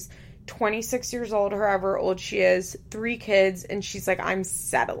that she's 26 years old, however old she is, 3 kids, and she's like, I'm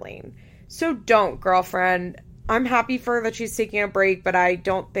settling. So don't, girlfriend. I'm happy for her that she's taking a break, but I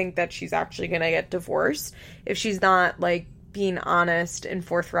don't think that she's actually going to get divorced if she's not, like, being honest and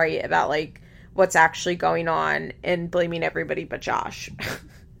forthright about, like, what's actually going on and blaming everybody but Josh.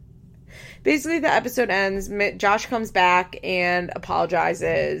 Basically, the episode ends. Josh comes back and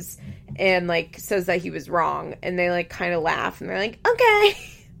apologizes and, like, says that he was wrong. And they, like, kind of laugh. And they're like, okay.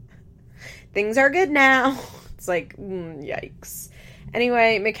 Things are good now. It's like, yikes.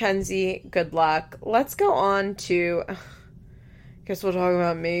 Anyway, Mackenzie, good luck. Let's go on to... guess we'll talk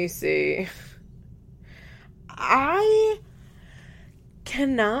about Maci. I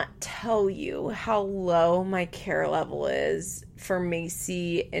cannot tell you how low my care level is for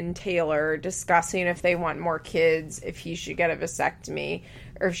Maci and Taylor discussing if they want more kids, if he should get a vasectomy,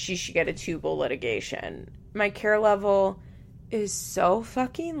 or if she should get a tubal ligation. My care level is so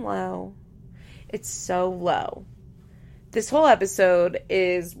fucking low. It's so low. This whole episode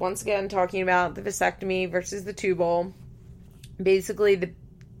is, once again, talking about the vasectomy versus the tubal. Basically, the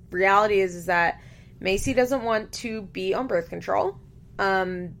reality is that Maci doesn't want to be on birth control.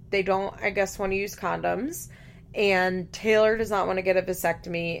 They don't, I guess, want to use condoms. And Taylor does not want to get a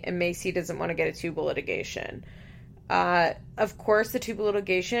vasectomy, and Maci doesn't want to get a tubal ligation. Of course, the tubal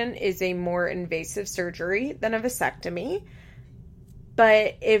ligation is a more invasive surgery than a vasectomy.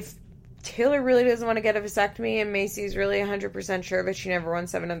 But if Taylor really doesn't want to get a vasectomy and Maci's really 100% sure that she never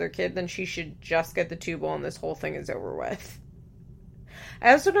wants to have another kid, then she should just get the tubal and this whole thing is over with.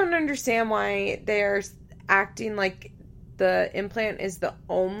 I also don't understand why they're acting like the implant is the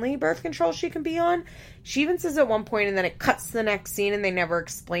only birth control she can be on. She even says at one point, and then it cuts to the next scene and they never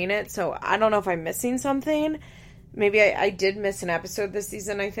explain it. So I don't know if I'm missing something. Maybe I did miss an episode this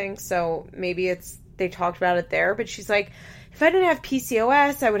season, I think. So maybe they talked about it there. But she's like, if I didn't have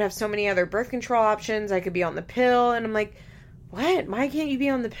PCOS, I would have so many other birth control options. I could be on the pill. And I'm like, what? Why can't you be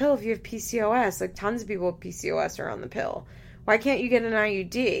on the pill if you have PCOS? Like, tons of people with PCOS are on the pill. Why can't you get an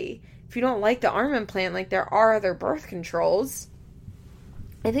IUD? If you don't like the arm implant, like, there are other birth controls.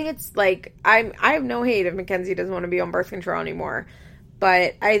 I think it's, like, I have no hate if Mackenzie doesn't want to be on birth control anymore.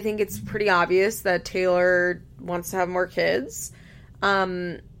 But I think it's pretty obvious that Taylor wants to have more kids.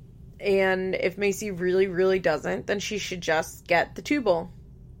 And if Maci really, really doesn't, then she should just get the tubal.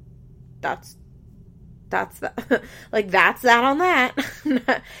 That's that. Like, that's that on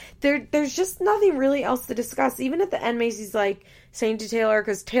that. There's just nothing really else to discuss. Even at the end, Maci's, like, saying to Taylor,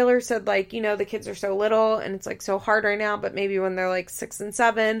 because Taylor said, like, you know, the kids are so little, and it's, like, so hard right now, but maybe when they're, like, 6 and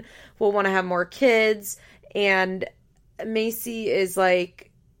 7, we'll want to have more kids. And Maci is,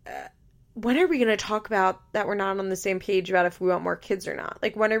 like, when are we going to talk about that we're not on the same page about if we want more kids or not?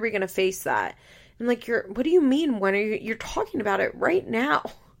 Like, when are we going to face that? And, like, what do you mean, when are you're talking about it right now?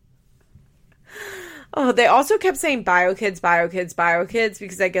 Oh, they also kept saying bio-kids, bio-kids, bio-kids,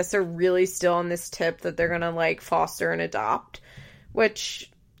 because I guess they're really still on this tip that they're going to, like, foster and adopt,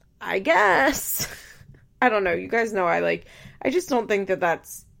 which I guess, I don't know. You guys know I just don't think that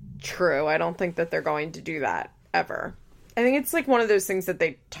that's true. I don't think that they're going to do that ever. I think it's, like, one of those things that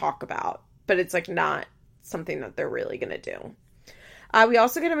they talk about, but it's, like, not something that they're really going to do. We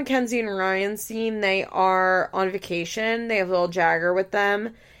also get a Mackenzie and Ryan scene. They are on vacation. They have little Jagger with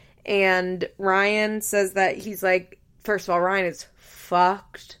them. And Ryan says that he's like, first of all, Ryan is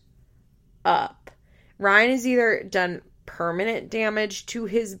fucked up. Ryan has either done permanent damage to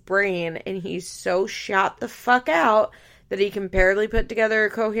his brain and he's so shot the fuck out that he can barely put together a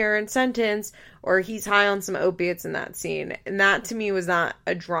coherent sentence, or he's high on some opiates in that scene. And that to me was not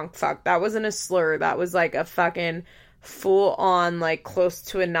a drunk fuck. That wasn't a slur. That was like a fucking full on, like close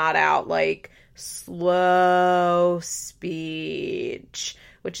to a not out, like slow speech,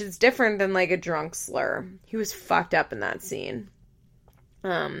 which is different than like a drunk slur. He was fucked up in that scene. I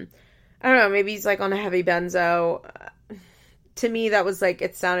don't know, maybe he's like on a heavy benzo. To me, that was like,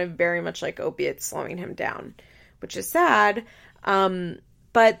 it sounded very much like opiates slowing him down, which is sad.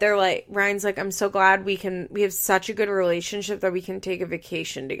 But they're like, Ryan's like, I'm so glad we have such a good relationship that we can take a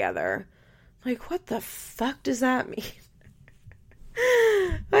vacation together. Like, what the fuck does that mean?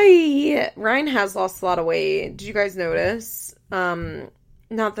 Ryan has lost a lot of weight. Did you guys notice?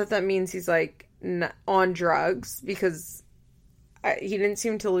 Not that means he's like on drugs, because he didn't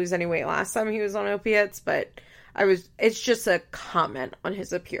seem to lose any weight last time he was on opiates, but it's just a comment on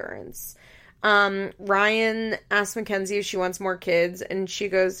his appearance. Ryan asked Mackenzie if she wants more kids, and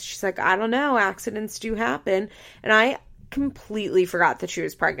she's like, I don't know, accidents do happen. And I completely forgot that she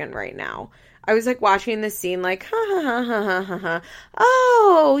was pregnant right now. I was like watching this scene like, ha ha ha ha ha ha ha.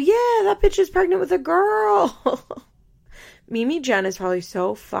 Oh yeah, that bitch is pregnant with a girl. Mimi Jen is probably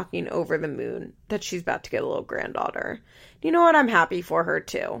so fucking over the moon that she's about to get a little granddaughter. You know what? I'm happy for her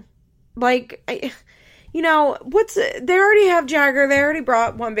too. Like, they already have Jagger. They already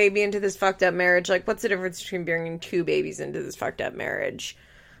brought one baby into this fucked up marriage. Like, what's the difference between bringing two babies into this fucked up marriage?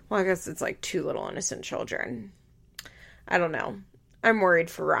 Well, I guess it's like two little innocent children. I don't know. I'm worried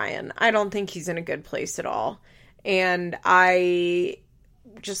for Ryan. I don't think he's in a good place at all. And I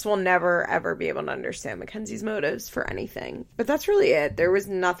just will never, ever be able to understand Mackenzie's motives for anything. But that's really it. There was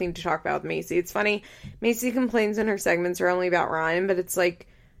nothing to talk about with Macy. It's funny. Macy complains in her segments are only about Ryan, but it's like,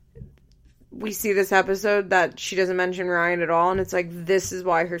 we see this episode that she doesn't mention Ryan at all, and it's like, this is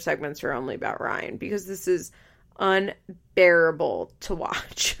why her segments are only about Ryan, because this is unbearable to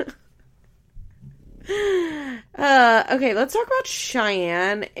watch. Okay, let's talk about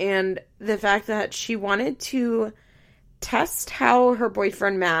Cheyenne and the fact that she wanted to test how her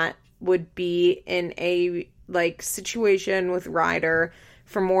boyfriend Matt would be in a like situation with Ryder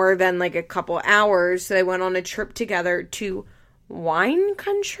for more than like a couple hours. So they went on a trip together to wine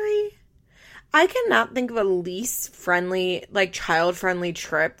country. I cannot think of a least friendly, like child-friendly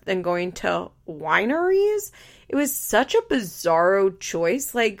trip than going to wineries. It was such a bizarro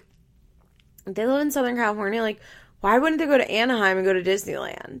choice. Like, they live in Southern California. Like, why wouldn't they go to Anaheim and go to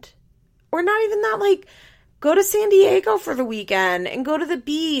Disneyland? Or not even that, like, go to San Diego for the weekend and go to the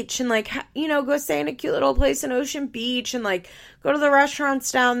beach and, like, go stay in a cute little place in Ocean Beach and, like, go to the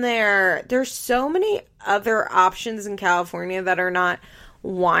restaurants down there. There's so many other options in California that are not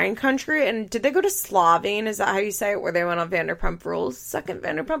wine country. And did they go to Slovene? Is that how you say it? Where they went on Vanderpump Rules? Second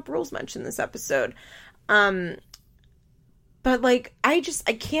Vanderpump Rules mentioned this episode. But like, I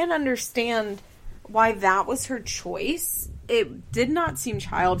can't understand why that was her choice. It did not seem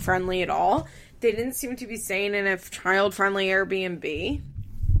child friendly at all. They didn't seem to be staying in a child friendly Airbnb.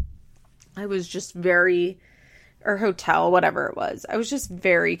 I was just or hotel, whatever it was. I was just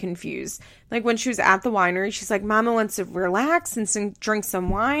very confused. Like, when she was at the winery, she's like, Mama wants to relax and drink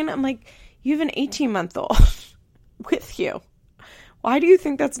some wine. I'm like, you have an 18-month-old with you. Why do you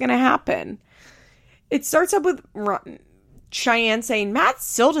think that's going to happen? It starts up with Cheyenne saying, Matt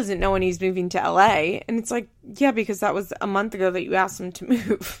still doesn't know when he's moving to LA. And it's like, yeah, because that was a month ago that you asked him to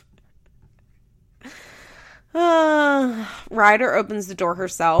move. Ryder opens the door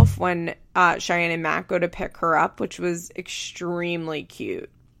herself when Cheyenne and Matt go to pick her up, which was extremely cute.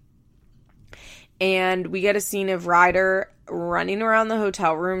 And we get a scene of Ryder running around the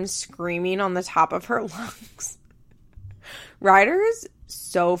hotel room screaming on the top of her lungs. Ryder is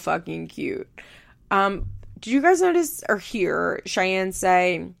so fucking cute. Did you guys notice or hear Cheyenne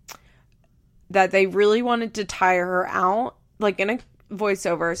say that they really wanted to tire her out, like in a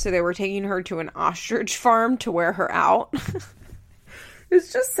voiceover, so they were taking her to an ostrich farm to wear her out?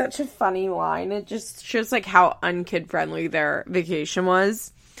 It's just such a funny line. It just shows like how unkid friendly their vacation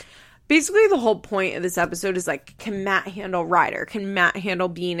was. Basically, the whole point of this episode is like, can Matt handle Ryder? Can Matt handle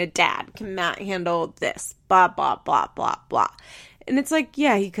being a dad? Can Matt handle this? Blah, blah, blah, blah, blah. And it's like,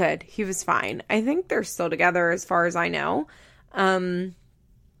 yeah, he could. He was fine. I think they're still together as far as I know. I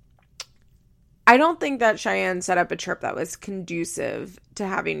don't think that Cheyenne set up a trip that was conducive to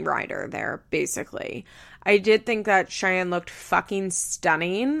having Ryder there, basically. I did think that Cheyenne looked fucking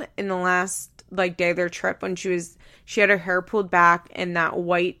stunning in the last, like, day of their trip when she had her hair pulled back and that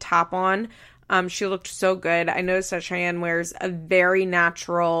white top on. She looked so good. I noticed that Cheyenne wears a very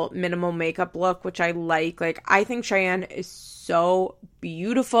natural, minimal makeup look, which I like. Like, I think Cheyenne is so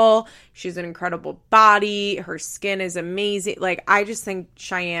beautiful. She has an incredible body. Her skin is amazing. Like, I just think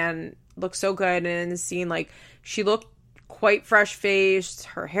Cheyenne looks so good. And in the scene, like, she looked quite fresh-faced.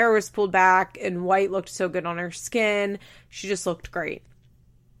 Her hair was pulled back, and white looked so good on her skin. She just looked great.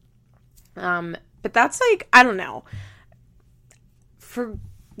 But that's, like, I don't know. For,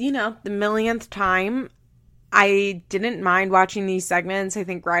 the millionth time, I didn't mind watching these segments. I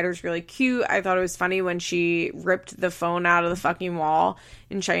think Ryder's really cute. I thought it was funny when she ripped the phone out of the fucking wall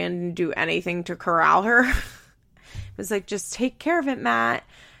and Cheyenne didn't do anything to corral her. It was like, just take care of it, Matt.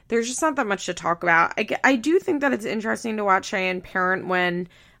 There's just not that much to talk about. I do think that it's interesting to watch Cheyenne parent when,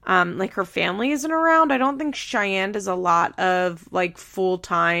 her family isn't around. I don't think Cheyenne does a lot of,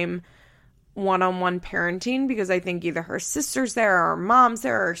 full-time one-on-one parenting because I think either her sister's there or her mom's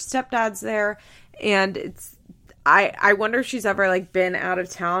there or her stepdad's there. And I wonder if she's ever, been out of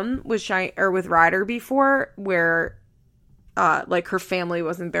town with with Ryder before where, her family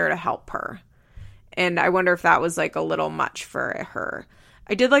wasn't there to help her. And I wonder if that was, a little much for her.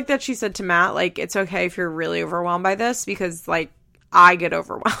 I did like that she said to Matt, it's okay if you're really overwhelmed by this because, I get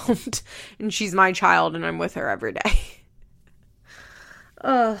overwhelmed and she's my child and I'm with her every day.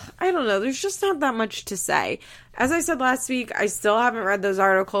 I don't know. There's just not that much to say. As I said last week, I still haven't read those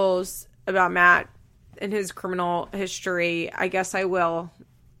articles about Matt and his criminal history. I guess I will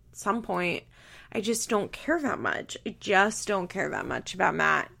at some point. I just don't care that much. I just don't care that much about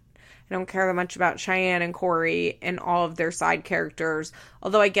Matt. I don't care that much about Cheyenne and Corey and all of their side characters.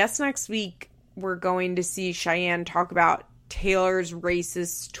 Although I guess next week we're going to see Cheyenne talk about Taylor's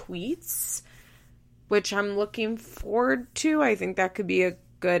racist tweets, which I'm looking forward to. I think that could be a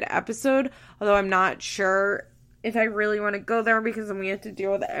good episode. Although I'm not sure if I really want to go there because then we have to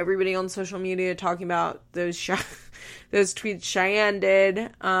deal with everybody on social media talking about those tweets Cheyenne did,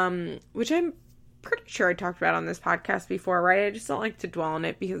 which I'm pretty sure I talked about on this podcast before, right? I just don't like to dwell on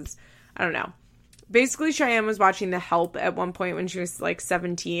it because I don't know. Basically, Cheyenne was watching The Help at one point when she was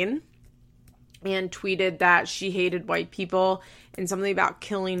 17 and tweeted that she hated white people and something about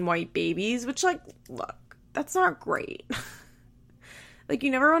killing white babies, which, look, that's not great. You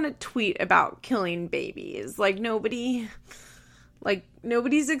never want to tweet about killing babies. Nobody's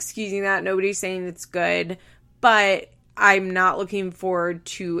excusing that. Nobody's saying it's good. But I'm not looking forward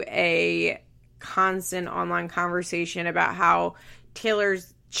to a constant online conversation about how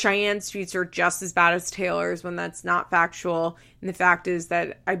Cheyenne's tweets are just as bad as Taylor's when that's not factual. And the fact is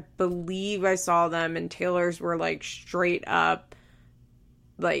that I believe I saw them and Taylor's were straight up,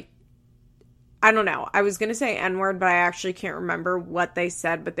 I don't know. I was going to say N-word, but I actually can't remember what they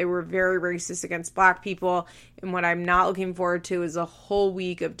said, but they were very racist against black people. And what I'm not looking forward to is a whole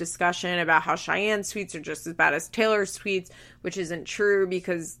week of discussion about how Cheyenne's tweets are just as bad as Taylor's tweets, which isn't true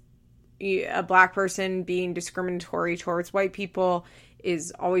because a black person being discriminatory towards white people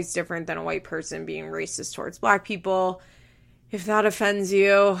is always different than a white person being racist towards black people. If that offends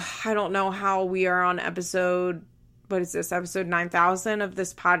you, I don't know how we are on episode 9,000 of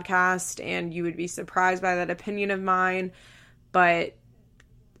this podcast, and you would be surprised by that opinion of mine, but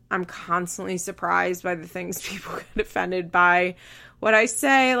I'm constantly surprised by the things people get offended by what I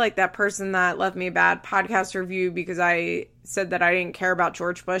say, like that person that left me a bad podcast review because I said that I didn't care about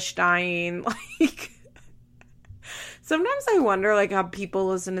George Bush dying. Sometimes I wonder, how people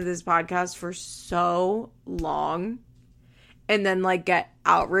listen to this podcast for so long and then, get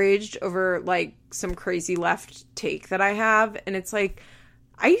outraged over, some crazy left take that I have. And it's I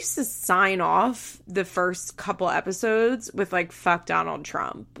used to sign off the first couple episodes with, fuck Donald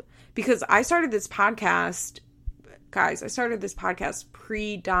Trump. Because I started this podcast, guys,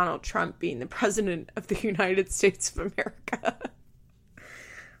 pre-Donald Trump being the president of the United States of America.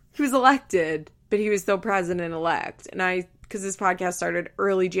 He was elected, but he was still president-elect. And because this podcast started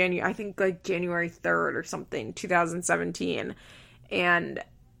early January, I think January 3rd or something, 2017. And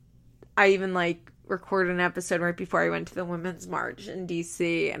I even recorded an episode right before I went to the Women's March in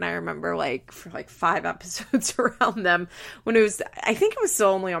DC. And I remember for 5 episodes around them when it was, I think it was still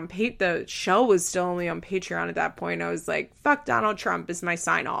only on, the show was still only on Patreon at that point. I was fuck Donald Trump is my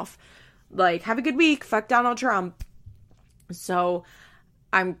sign off. Have a good week. Fuck Donald Trump. So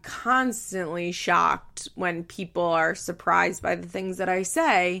I'm constantly shocked when people are surprised by the things that I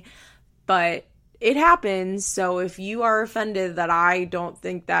say, but it happens. So if you are offended that I don't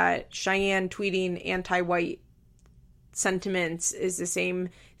think that Cheyenne tweeting anti-white sentiments is the same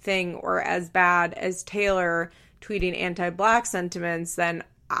thing or as bad as Taylor tweeting anti-black sentiments, then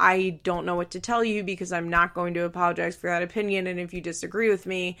I don't know what to tell you because I'm not going to apologize for that opinion. And if you disagree with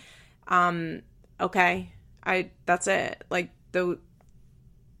me, Okay. That's it. Like,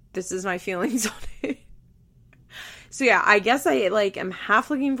 this is my feelings on it. So yeah, I guess I like am half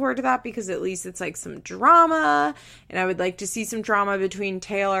looking forward to that because at least it's like some drama, and I would like to see some drama between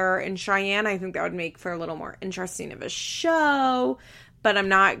Taylor and Cheyenne. I think that would make for a little more interesting of a show, but I'm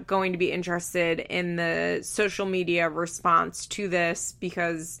not going to be interested in the social media response to this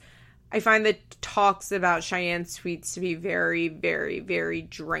because I find the talks about Cheyenne's tweets to be very, very, very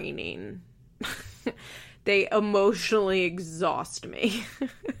draining. They emotionally exhaust me.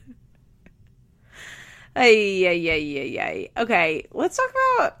 Ay. Okay, let's talk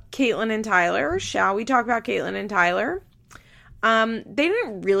about Caitlyn and Tyler. Shall we talk about Caitlyn and Tyler? They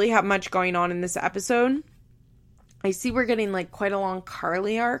didn't really have much going on in this episode. I see we're getting like quite a long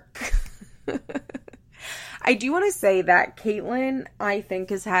Carly arc. I do want to say that Caitlyn, I think,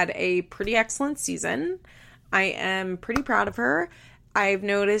 has had a pretty excellent season. I am pretty proud of her. I've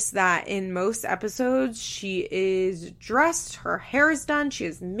noticed that in most episodes, she is dressed, her hair is done, she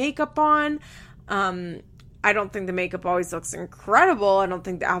has makeup on. I don't think the makeup always looks incredible. I don't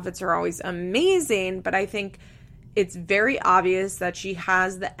think the outfits are always amazing, but I think it's very obvious that she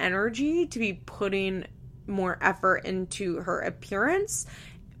has the energy to be putting more effort into her appearance,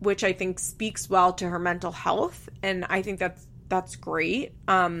 which I think speaks well to her mental health. And I think that's great.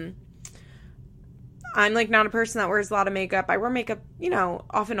 I'm like not a person that wears a lot of makeup. I wear makeup,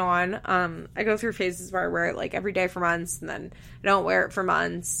 off and on. I go through phases where I wear it like every day for months and then I don't wear it for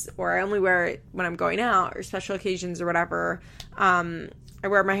months, or I only wear it when I'm going out or special occasions or whatever. I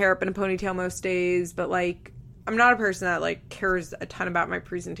wear my hair up in a ponytail most days, but like I'm not a person that like cares a ton about my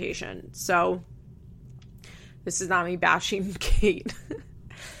presentation. So this is not me bashing Kate.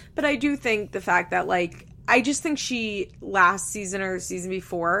 But I do think the fact that like I just think she last season or season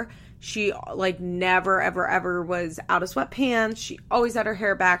before, she, like, never, ever, ever was out of sweatpants. She always had her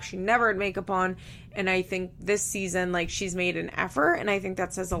hair back. She never had makeup on. And I think this season, like, she's made an effort. And I think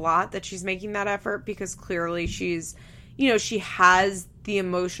that says a lot that she's making that effort because clearly she's, she has the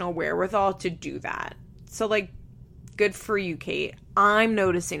emotional wherewithal to do that. So, like, good for you, Kate. I'm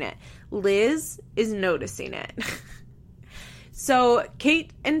noticing it. Liz is noticing it. So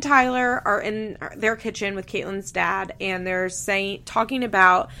Kate and Tyler are in their kitchen with Caitlyn's dad, and they're talking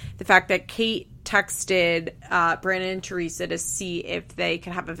about the fact that Kate texted Brandon and Teresa to see if they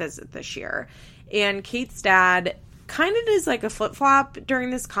could have a visit this year. And Kate's dad kind of does like a flip-flop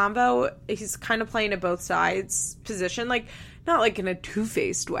during this convo. He's kind of playing a both sides position, like not like in a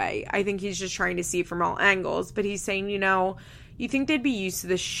two-faced way. I think he's just trying to see it from all angles, but he's saying, you think they'd be used to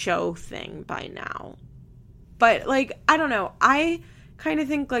the show thing by now. But, like, I don't know. I kind of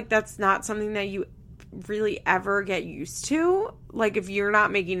think, like, that's not something that you really ever get used to. Like, if you're not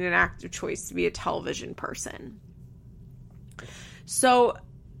making an active choice to be a television person. So,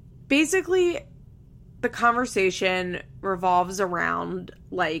 basically, the conversation revolves around,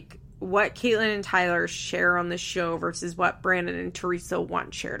 like, what Caitlyn and Tyler share on the show versus what Brandon and Teresa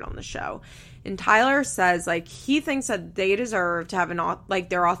want shared on the show. And Tyler says, like, he thinks that they deserve to have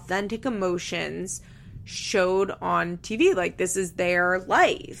their authentic emotions showed on TV. Like, this is their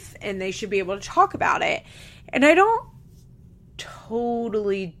life and they should be able to talk about it. And I don't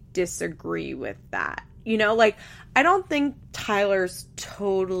totally disagree with that. Like, I don't think Tyler's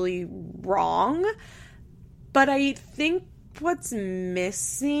totally wrong, but I think what's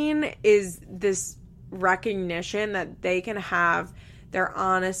missing is this recognition that they can have their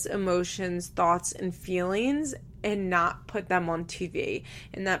honest emotions, thoughts, and feelings and not put them on TV.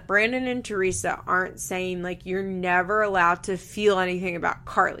 And that Brandon and Teresa aren't saying, like, you're never allowed to feel anything about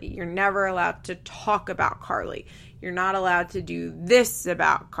Carly. You're never allowed to talk about Carly. You're not allowed to do this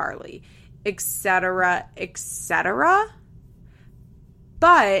about Carly, etc., etc.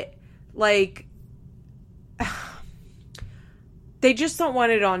 But, like, they just don't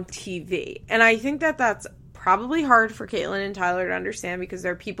want it on TV. And I think that that's probably hard for Caitlyn and Tyler to understand because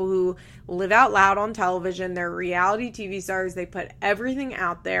they're people who live out loud on television. They're reality TV stars. They put everything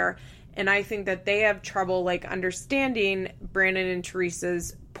out there. And I think that they have trouble, like, understanding Brandon and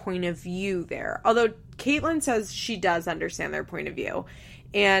Teresa's point of view there. Although Caitlyn says she does understand their point of view.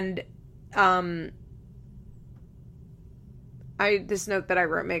 And this note that I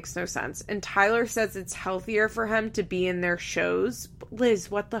wrote makes no sense. And Tyler says it's healthier for him to be in their shows.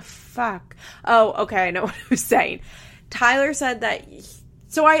 Liz, what the fuck? Oh, okay, I know what I was saying. Tyler said that...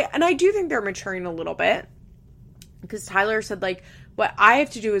 I do think they're maturing a little bit. Because Tyler said, like, what I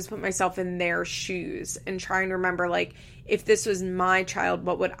have to do is put myself in their shoes and try and remember, like, if this was my child,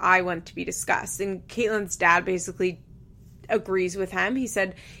 what would I want to be discussed? And Caitlyn's dad basically agrees with him. He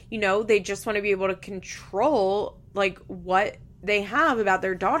said, they just want to be able to control, like, what they have about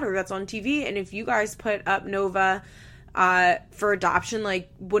their daughter that's on TV. And if you guys put up Nova for adoption,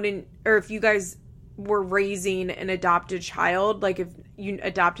 like, or if you guys were raising an adopted child, like if you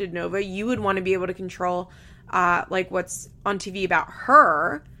adopted Nova, you would want to be able to control like what's on TV about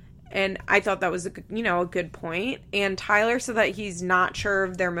her. And I thought that was a good point. And Tyler said that he's not sure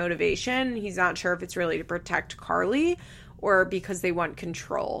of their motivation. He's not sure if it's really to protect Carly or because they want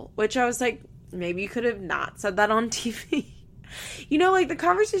control, which I was like, maybe you could have not said that on TV. Like, the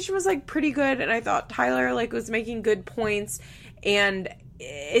conversation was, like, pretty good, and I thought Tyler, like, was making good points, and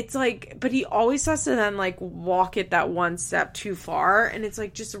it's like, but he always has to then, like, walk it that one step too far, and it's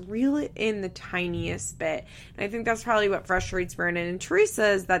like, just reel it in the tiniest bit. And I think that's probably what frustrates Brandon and Teresa,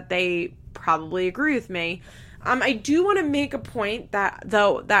 is that they probably agree with me. I do want to make a point that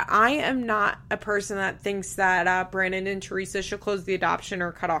I am not a person that thinks that Brandon and Teresa should close the adoption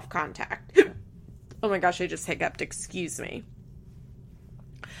or cut off contact. Oh my gosh, I just hiccuped, excuse me.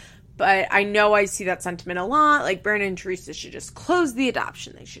 But I know I see that sentiment a lot. Like, Brandon and Teresa should just close the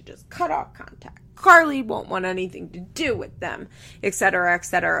adoption. They should just cut off contact. Carly won't want anything to do with them, etc.,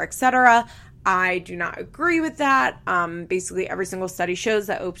 etc., etc. I do not agree with that. Basically, every single study shows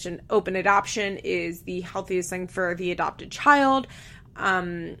that open adoption is the healthiest thing for the adopted child.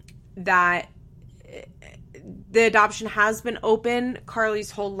 That the adoption has been open Carly's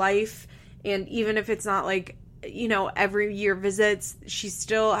whole life. And even if it's not like, every year visits, she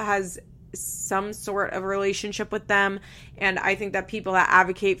still has some sort of relationship with them. And I think that people that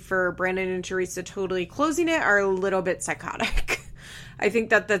advocate for Brandon and Teresa totally closing it are a little bit psychotic. I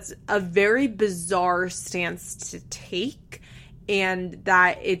think that that's a very bizarre stance to take, and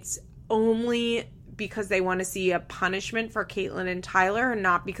that it's only because they want to see a punishment for Caitlyn and Tyler, and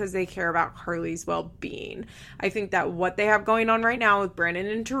not because they care about Carly's well-being. I think that what they have going on right now with Brandon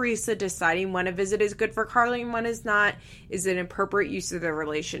and Teresa deciding when a visit is good for Carly and when is not is an appropriate use of their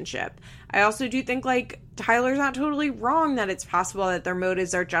relationship. I also do think, like, Tyler's not totally wrong that it's possible that their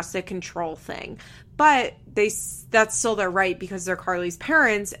motives are just a control thing. But that's still their right because they're Carly's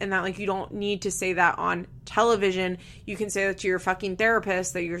parents, and that, like, you don't need to say that on television. You can say that to your fucking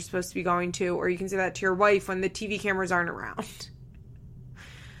therapist that you're supposed to be going to, or you can say that to your wife when the TV cameras aren't around.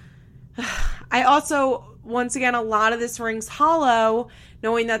 I also, once again, a lot of this rings hollow,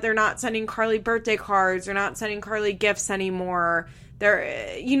 knowing that they're not sending Carly birthday cards, they're not sending Carly gifts anymore.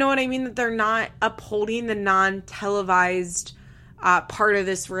 They're, you know what I mean? That they're not upholding the non-televised part of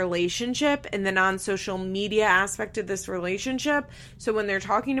this relationship and the non-social media aspect of this relationship. So when they're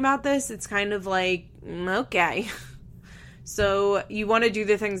talking about this, it's kind of like, okay. So you want to do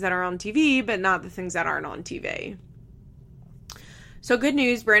the things that are on TV, but not the things that aren't on TV. So good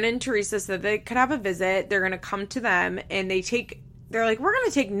news, Brandon and Teresa said they could have a visit. They're going to come to them, and they're like, we're going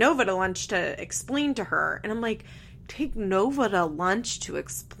to take Nova to lunch to explain to her. And I'm like, take Nova to lunch to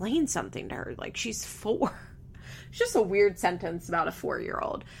explain something to her? Like, she's 4. It's just a weird sentence about a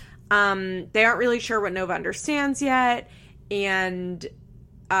 4-year-old. They aren't really sure what Nova understands yet. And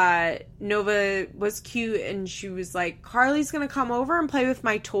Nova was cute, and she was like, Carly's going to come over and play with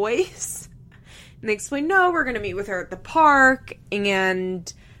my toys. And they explained, no, we're going to meet with her at the park.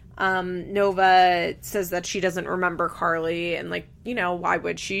 And Nova says that she doesn't remember Carly. And, like, why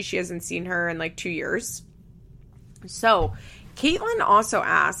would she? She hasn't seen her in, like, 2 years. So Caitlyn also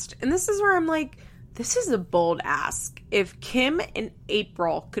asked, and this is where I'm like, this is a bold ask, if Kim and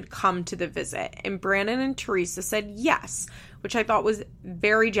April could come to the visit. And Brandon and Teresa said yes, which I thought was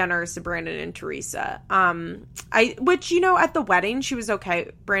very generous of Brandon and Teresa. Which, at the wedding, she was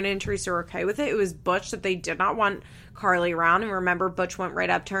okay. Brandon and Teresa were okay with it. It was Butch that they did not want Carly around. And remember, Butch went right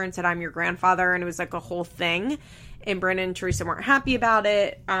up to her and said, I'm your grandfather. And it was like a whole thing. And Brandon and Teresa weren't happy about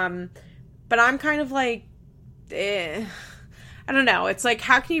it. But I'm kind of like, I don't know. It's like,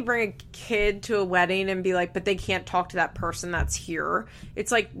 how can you bring a kid to a wedding and be like, but they can't talk to that person that's here?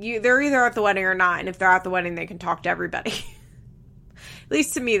 It's like, they're either at the wedding or not. And if they're at the wedding, they can talk to everybody. At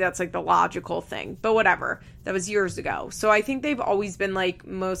least to me, that's like the logical thing. But whatever. That was years ago. So I think they've always been like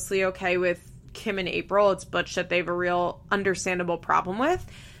mostly okay with Kim and April. It's Butch that they have a real understandable problem with.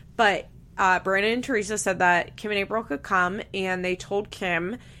 But Brandon and Teresa said that Kim and April could come, and they told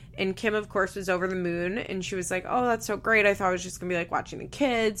Kim. And Kim, of course, was over the moon, and she was like, oh, that's so great. I thought I was just going to be, like, watching the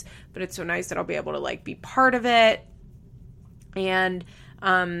kids, but it's so nice that I'll be able to, like, be part of it. And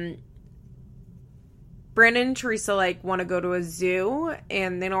Brandon and Teresa, like, want to go to a zoo,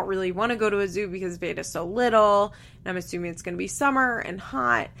 and they don't really want to go to a zoo because Veda's so little, and I'm assuming it's going to be summer and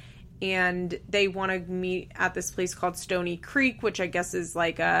hot, and they want to meet at this place called Stony Creek, which I guess is,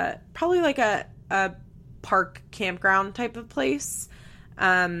 like, probably, like, a park campground type of place.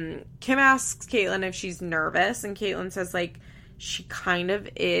 Kim asks Caitlyn if she's nervous, and Caitlyn says, like, she kind of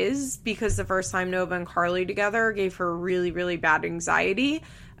is, because the first time Nova and Carly together gave her really, really bad anxiety.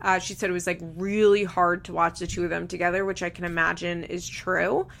 She said it was, like, really hard to watch the two of them together, which I can imagine is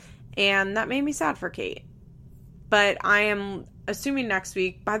true. And that made me sad for Kate. But I am assuming next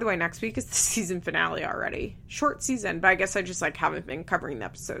week, by the way, next week is the season finale already. Short season, but I guess I just, like, haven't been covering the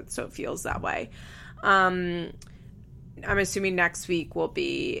episodes, so it feels that way. I'm assuming next week will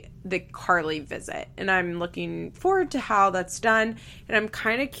be the Carly visit, and I'm looking forward to how that's done, and I'm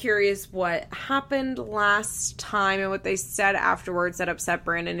kind of curious what happened last time and what they said afterwards that upset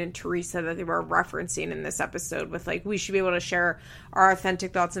Brandon and Teresa that they were referencing in this episode with, like, we should be able to share our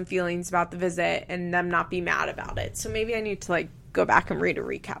authentic thoughts and feelings about the visit and them not be mad about it. So maybe I need to, like, go back and read a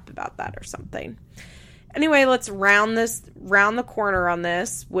recap about that or something. Anyway, let's round the corner on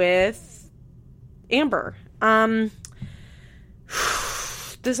this with Amber.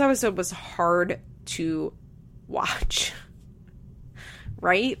 This episode was hard to watch,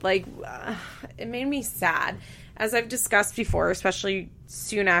 right? Like, it made me sad. As I've discussed before, especially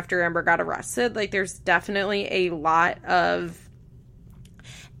soon after Amber got arrested, like, there's definitely a lot of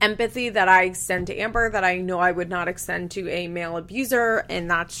empathy that I extend to Amber that I know I would not extend to a male abuser,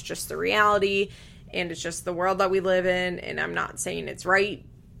 and that's just the reality, and it's just the world that we live in, and I'm not saying it's right,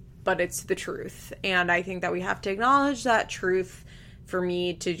 but it's the truth, and I think that we have to acknowledge that truth for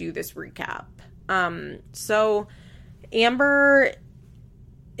me to do this recap. So Amber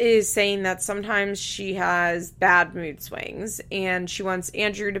is saying that sometimes she has bad mood swings, and she wants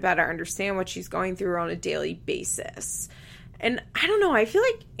Andrew to better understand what she's going through on a daily basis. And I don't know, I feel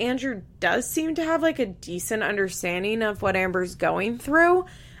like Andrew does seem to have, like, a decent understanding of what Amber's going through.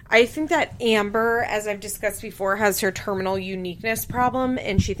 I think that Amber, as I've discussed before, has her terminal uniqueness problem,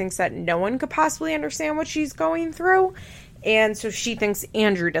 and she thinks that no one could possibly understand what she's going through, and so she thinks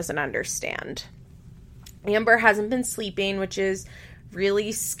Andrew doesn't understand. Amber hasn't been sleeping, which is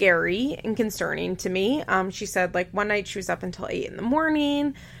really scary and concerning to me. She said, like, one night she was up until 8 in the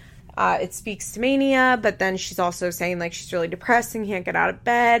morning. It speaks to mania, but then she's also saying, like, she's really depressed and can't get out of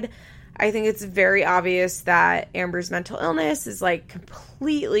bed. I think it's very obvious that Amber's mental illness is, like,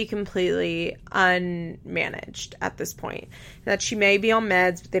 completely unmanaged at this point. That she may be on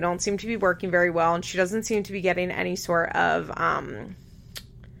meds, but they don't seem to be working very well, and she doesn't seem to be getting any sort of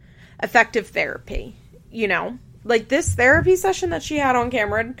effective therapy, you know? Like, this therapy session that she had on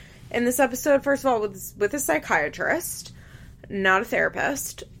camera in this episode, first of all, with a psychiatrist, not a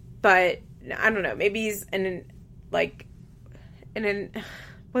therapist, but I don't know, maybe he's an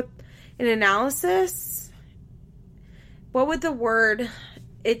analysis? What would the word...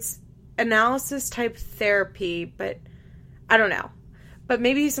 It's analysis type therapy, but I don't know. But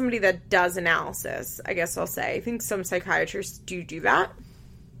maybe somebody that does analysis, I guess I'll say. I think some psychiatrists do that.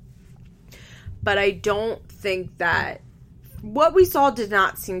 But I don't think that... What we saw did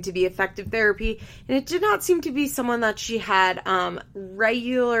not seem to be effective therapy, and it did not seem to be someone that she had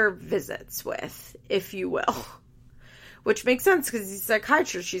regular visits with, if you will. Which makes sense, because he's a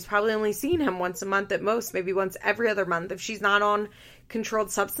psychiatrist. She's probably only seen him once a month at most, maybe once every other month. If she's not on controlled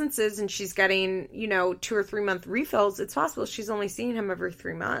substances and she's getting, 2 or 3 month refills, it's possible she's only seeing him every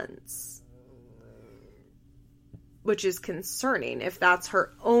 3 months. Which is concerning if that's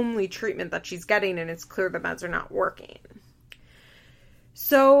her only treatment that she's getting and it's clear the meds are not working.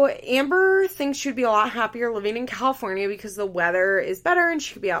 So Amber thinks she'd be a lot happier living in California because the weather is better and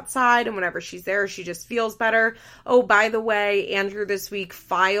she could be outside, and whenever she's there, she just feels better. Oh, by the way, Andrew this week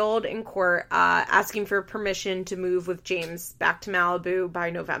filed in court asking for permission to move with James back to Malibu by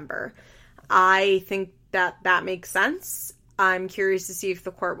November. I think that makes sense. I'm curious to see if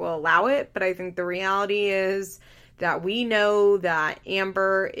the court will allow it, but I think the reality is that we know that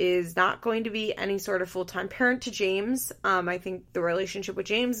Amber is not going to be any sort of full-time parent to James. I think the relationship with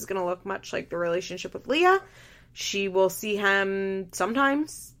James is going to look much like the relationship with Leah. She will see him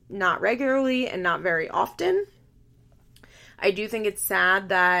sometimes, not regularly, and not very often. I do think it's sad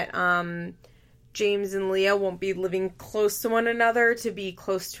that James and Leah won't be living close to one another to be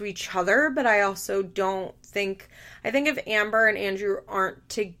close to each other, but I also don't think... I think if Amber and Andrew aren't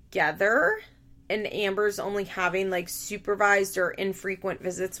together... and Amber's only having, like, supervised or infrequent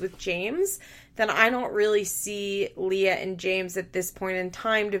visits with James, then I don't really see Leah and James at this point in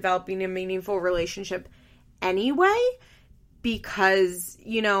time developing a meaningful relationship anyway, because,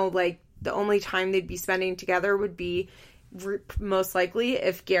 the only time they'd be spending together would be most likely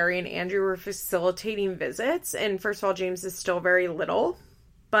if Gary and Andrew were facilitating visits. And first of all, James is still very little,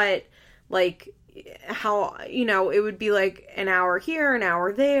 but, like, how, it would be, like, an hour here, an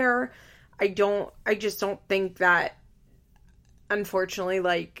hour there. I just don't think that, unfortunately,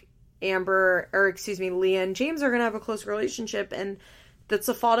 like, Leah and James are going to have a close relationship, and that's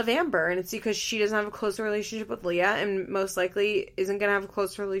the fault of Amber, and it's because she doesn't have a close relationship with Leah, and most likely isn't going to have a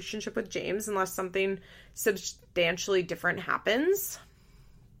close relationship with James unless something substantially different happens.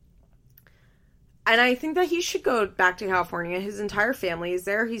 And I think that he should go back to California. His entire family is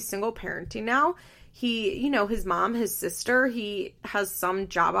there. He's single parenting now. He, you know, his mom, his sister, he has some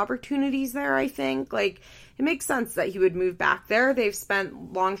job opportunities there, I think. Like, it makes sense that he would move back there. They've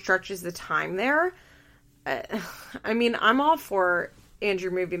spent long stretches of time there. I mean, I'm all for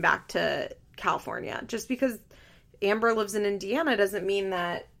Andrew moving back to California. Just because Amber lives in Indiana doesn't mean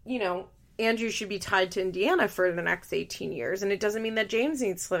that, you know, Andrew should be tied to Indiana for the next 18 years. And it doesn't mean that James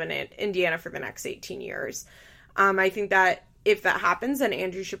needs to live in Indiana for the next 18 years. I think that if that happens, then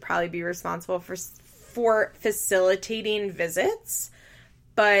Andrew should probably be responsible for facilitating visits.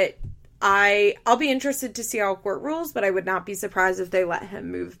 But I'll be interested to see how court rules, but I would not be surprised if they let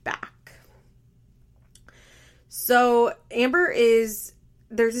him move back. So there's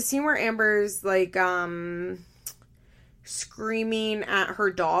a scene where Amber's like, screaming at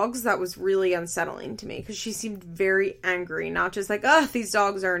her dogs. That was really unsettling to me because she seemed very angry, not just like, oh, these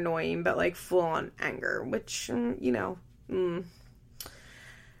dogs are annoying, but like full on anger, which, you know,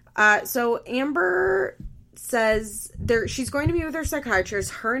 so Amber says she's going to be with her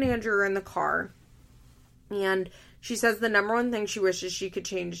psychiatrist. Her and Andrew are in the car, and she says the number one thing she wishes she could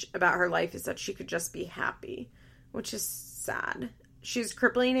change about her life is that she could just be happy, which is sad. She's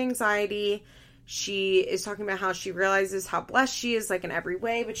crippling anxiety. She is talking about how she realizes how blessed she is, like, in every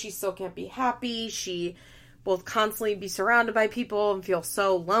way, but she still can't be happy. She will constantly be surrounded by people and feel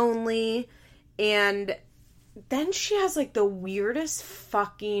so lonely. And then she has, like, the weirdest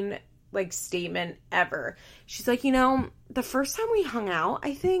fucking, like, statement ever. She's like, you know, the first time we hung out,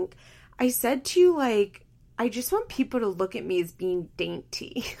 I think, I said to you, like, I just want people to look at me as being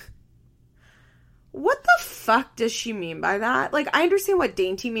dainty. What the fuck does she mean by that? Like, I understand what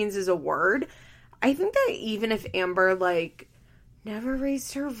dainty means as a word. I think that even if Amber, like, never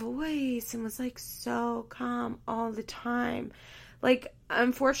raised her voice and was, like, so calm all the time, like,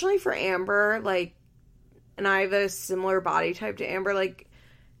 unfortunately for Amber, like, and I have a similar body type to Amber, like,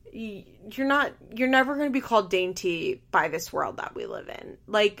 you're never going to be called dainty by this world that we live in.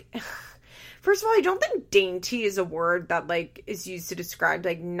 Like, first of all, I don't think dainty is a word that, like, is used to describe,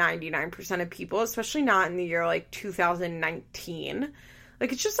 like, 99% of people, especially not in the year, like, 2019.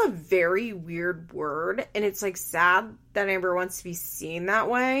 Like, it's just a very weird word, and it's, like, sad that Amber wants to be seen that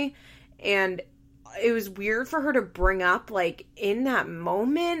way, and it was weird for her to bring up, like, in that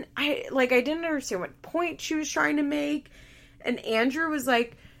moment. I didn't understand what point she was trying to make, and Andrew was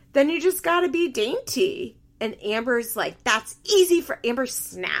like, then you just gotta be dainty. And Amber's like, Amber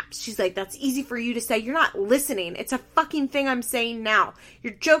snaps. She's like, that's easy for you to say. You're not listening. It's a fucking thing I'm saying now.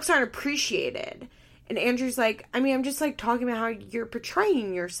 Your jokes aren't appreciated. And Andrew's like, I mean, I'm just, like, talking about how you're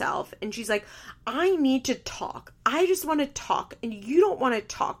portraying yourself. And she's like, I need to talk. I just want to talk. And you don't want to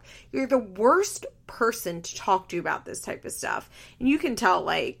talk. You're the worst person to talk to about this type of stuff. And you can tell,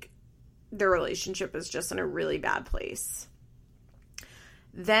 like, their relationship is just in a really bad place.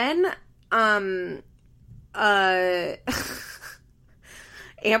 Then,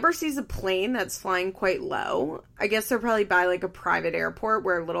 Amber sees a plane that's flying quite low. I guess they're probably by, like, a private airport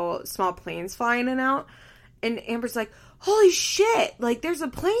where little small planes fly in and out. And Amber's like, holy shit, like, there's a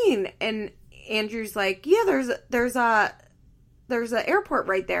plane. And Andrew's like, yeah, there's a airport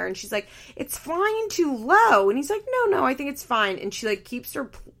right there. And she's like, it's flying too low. And he's like, no, I think it's fine. And she, like, keeps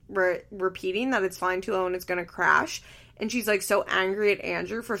repeating that it's flying too low and it's going to crash. And she's, like, so angry at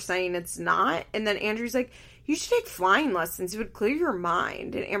Andrew for saying it's not. And then Andrew's like, you should take flying lessons. It would clear your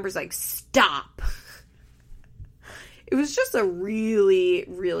mind. And Amber's like, stop. It was just a really,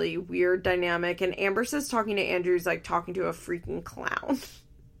 really weird dynamic. And Amber says talking to Andrew is like talking to a freaking clown.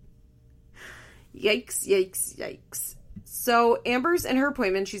 Yikes, yikes, yikes. So Amber's in her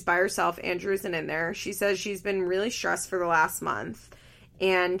appointment. She's by herself. Andrew isn't in there. She says she's been really stressed for the last month.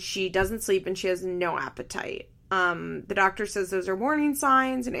 And she doesn't sleep and she has no appetite. The doctor says those are warning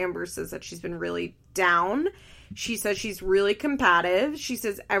signs, and Amber says that she's been really down. She says she's really combative. She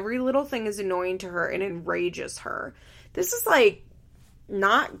says every little thing is annoying to her and enrages her. This is, like,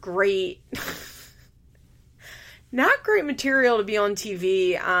 not great. Not great material to be on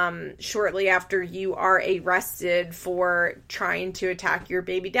TV shortly after you are arrested for trying to attack your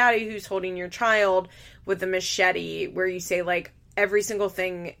baby daddy who's holding your child with a machete, where you say, like, every single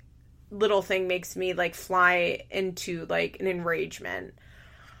little thing makes me, like, fly into, like, an enragement.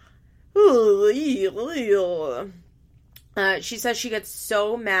 She says she gets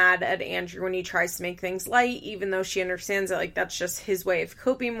so mad at Andrew when he tries to make things light, even though she understands that, like, that's just his way of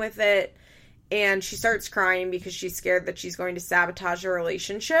coping with it. And she starts crying because she's scared that she's going to sabotage a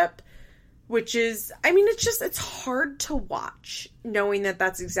relationship, which is, I mean, it's hard to watch knowing that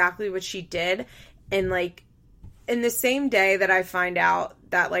that's exactly what she did. And, like, in the same day that I find out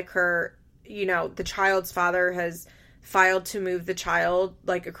that, like, her, you know, the child's father has filed to move the child,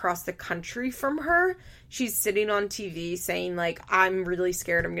 like, across the country from her, she's sitting on TV saying, like, I'm really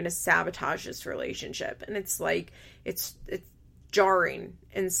scared I'm going to sabotage this relationship. And it's, like, it's jarring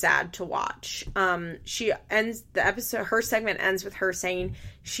and sad to watch. She ends the episode, her segment ends with her saying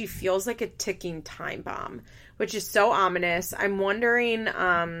she feels like a ticking time bomb, which is so ominous. I'm wondering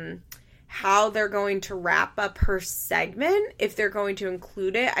how they're going to wrap up her segment, if they're going to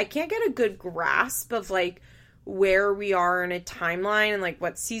include it. I can't get a good grasp of, like, where we are in a timeline and, like,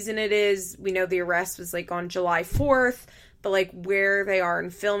 what season it is. We know the arrest was, like, on July 4th, but, like, where they are in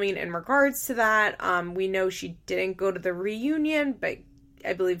filming in regards to that. We know she didn't go to the reunion, but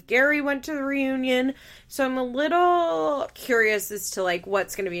I believe Gary went to the reunion. So I'm a little curious as to, like,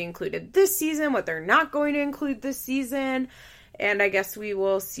 what's going to be included this season, what they're not going to include this season. And I guess we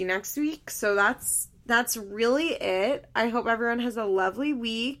will see next week. So that's really it. I hope everyone has a lovely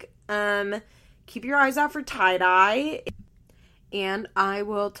week. Keep your eyes out for tie-dye. And I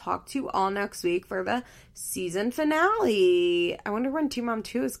will talk to you all next week for the season finale. I wonder when Teen Mom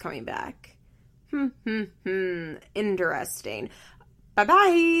 2 is coming back. Interesting.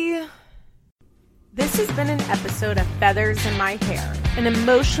 Bye-bye. This has been an episode of Feathers in My Hair, an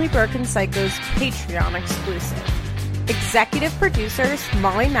Emotionally Broken Psycho's Patreon exclusive. Executive producers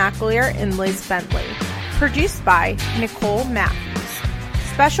Molly McAleer and Liz Bentley. Produced by Nicole Matthews.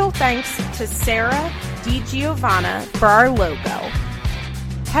 Special thanks to Sarah DiGiovanna for our logo.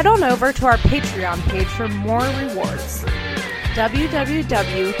 Head on over to our Patreon page for more rewards.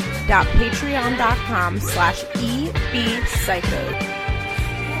 www.patreon.com/ebpsycho.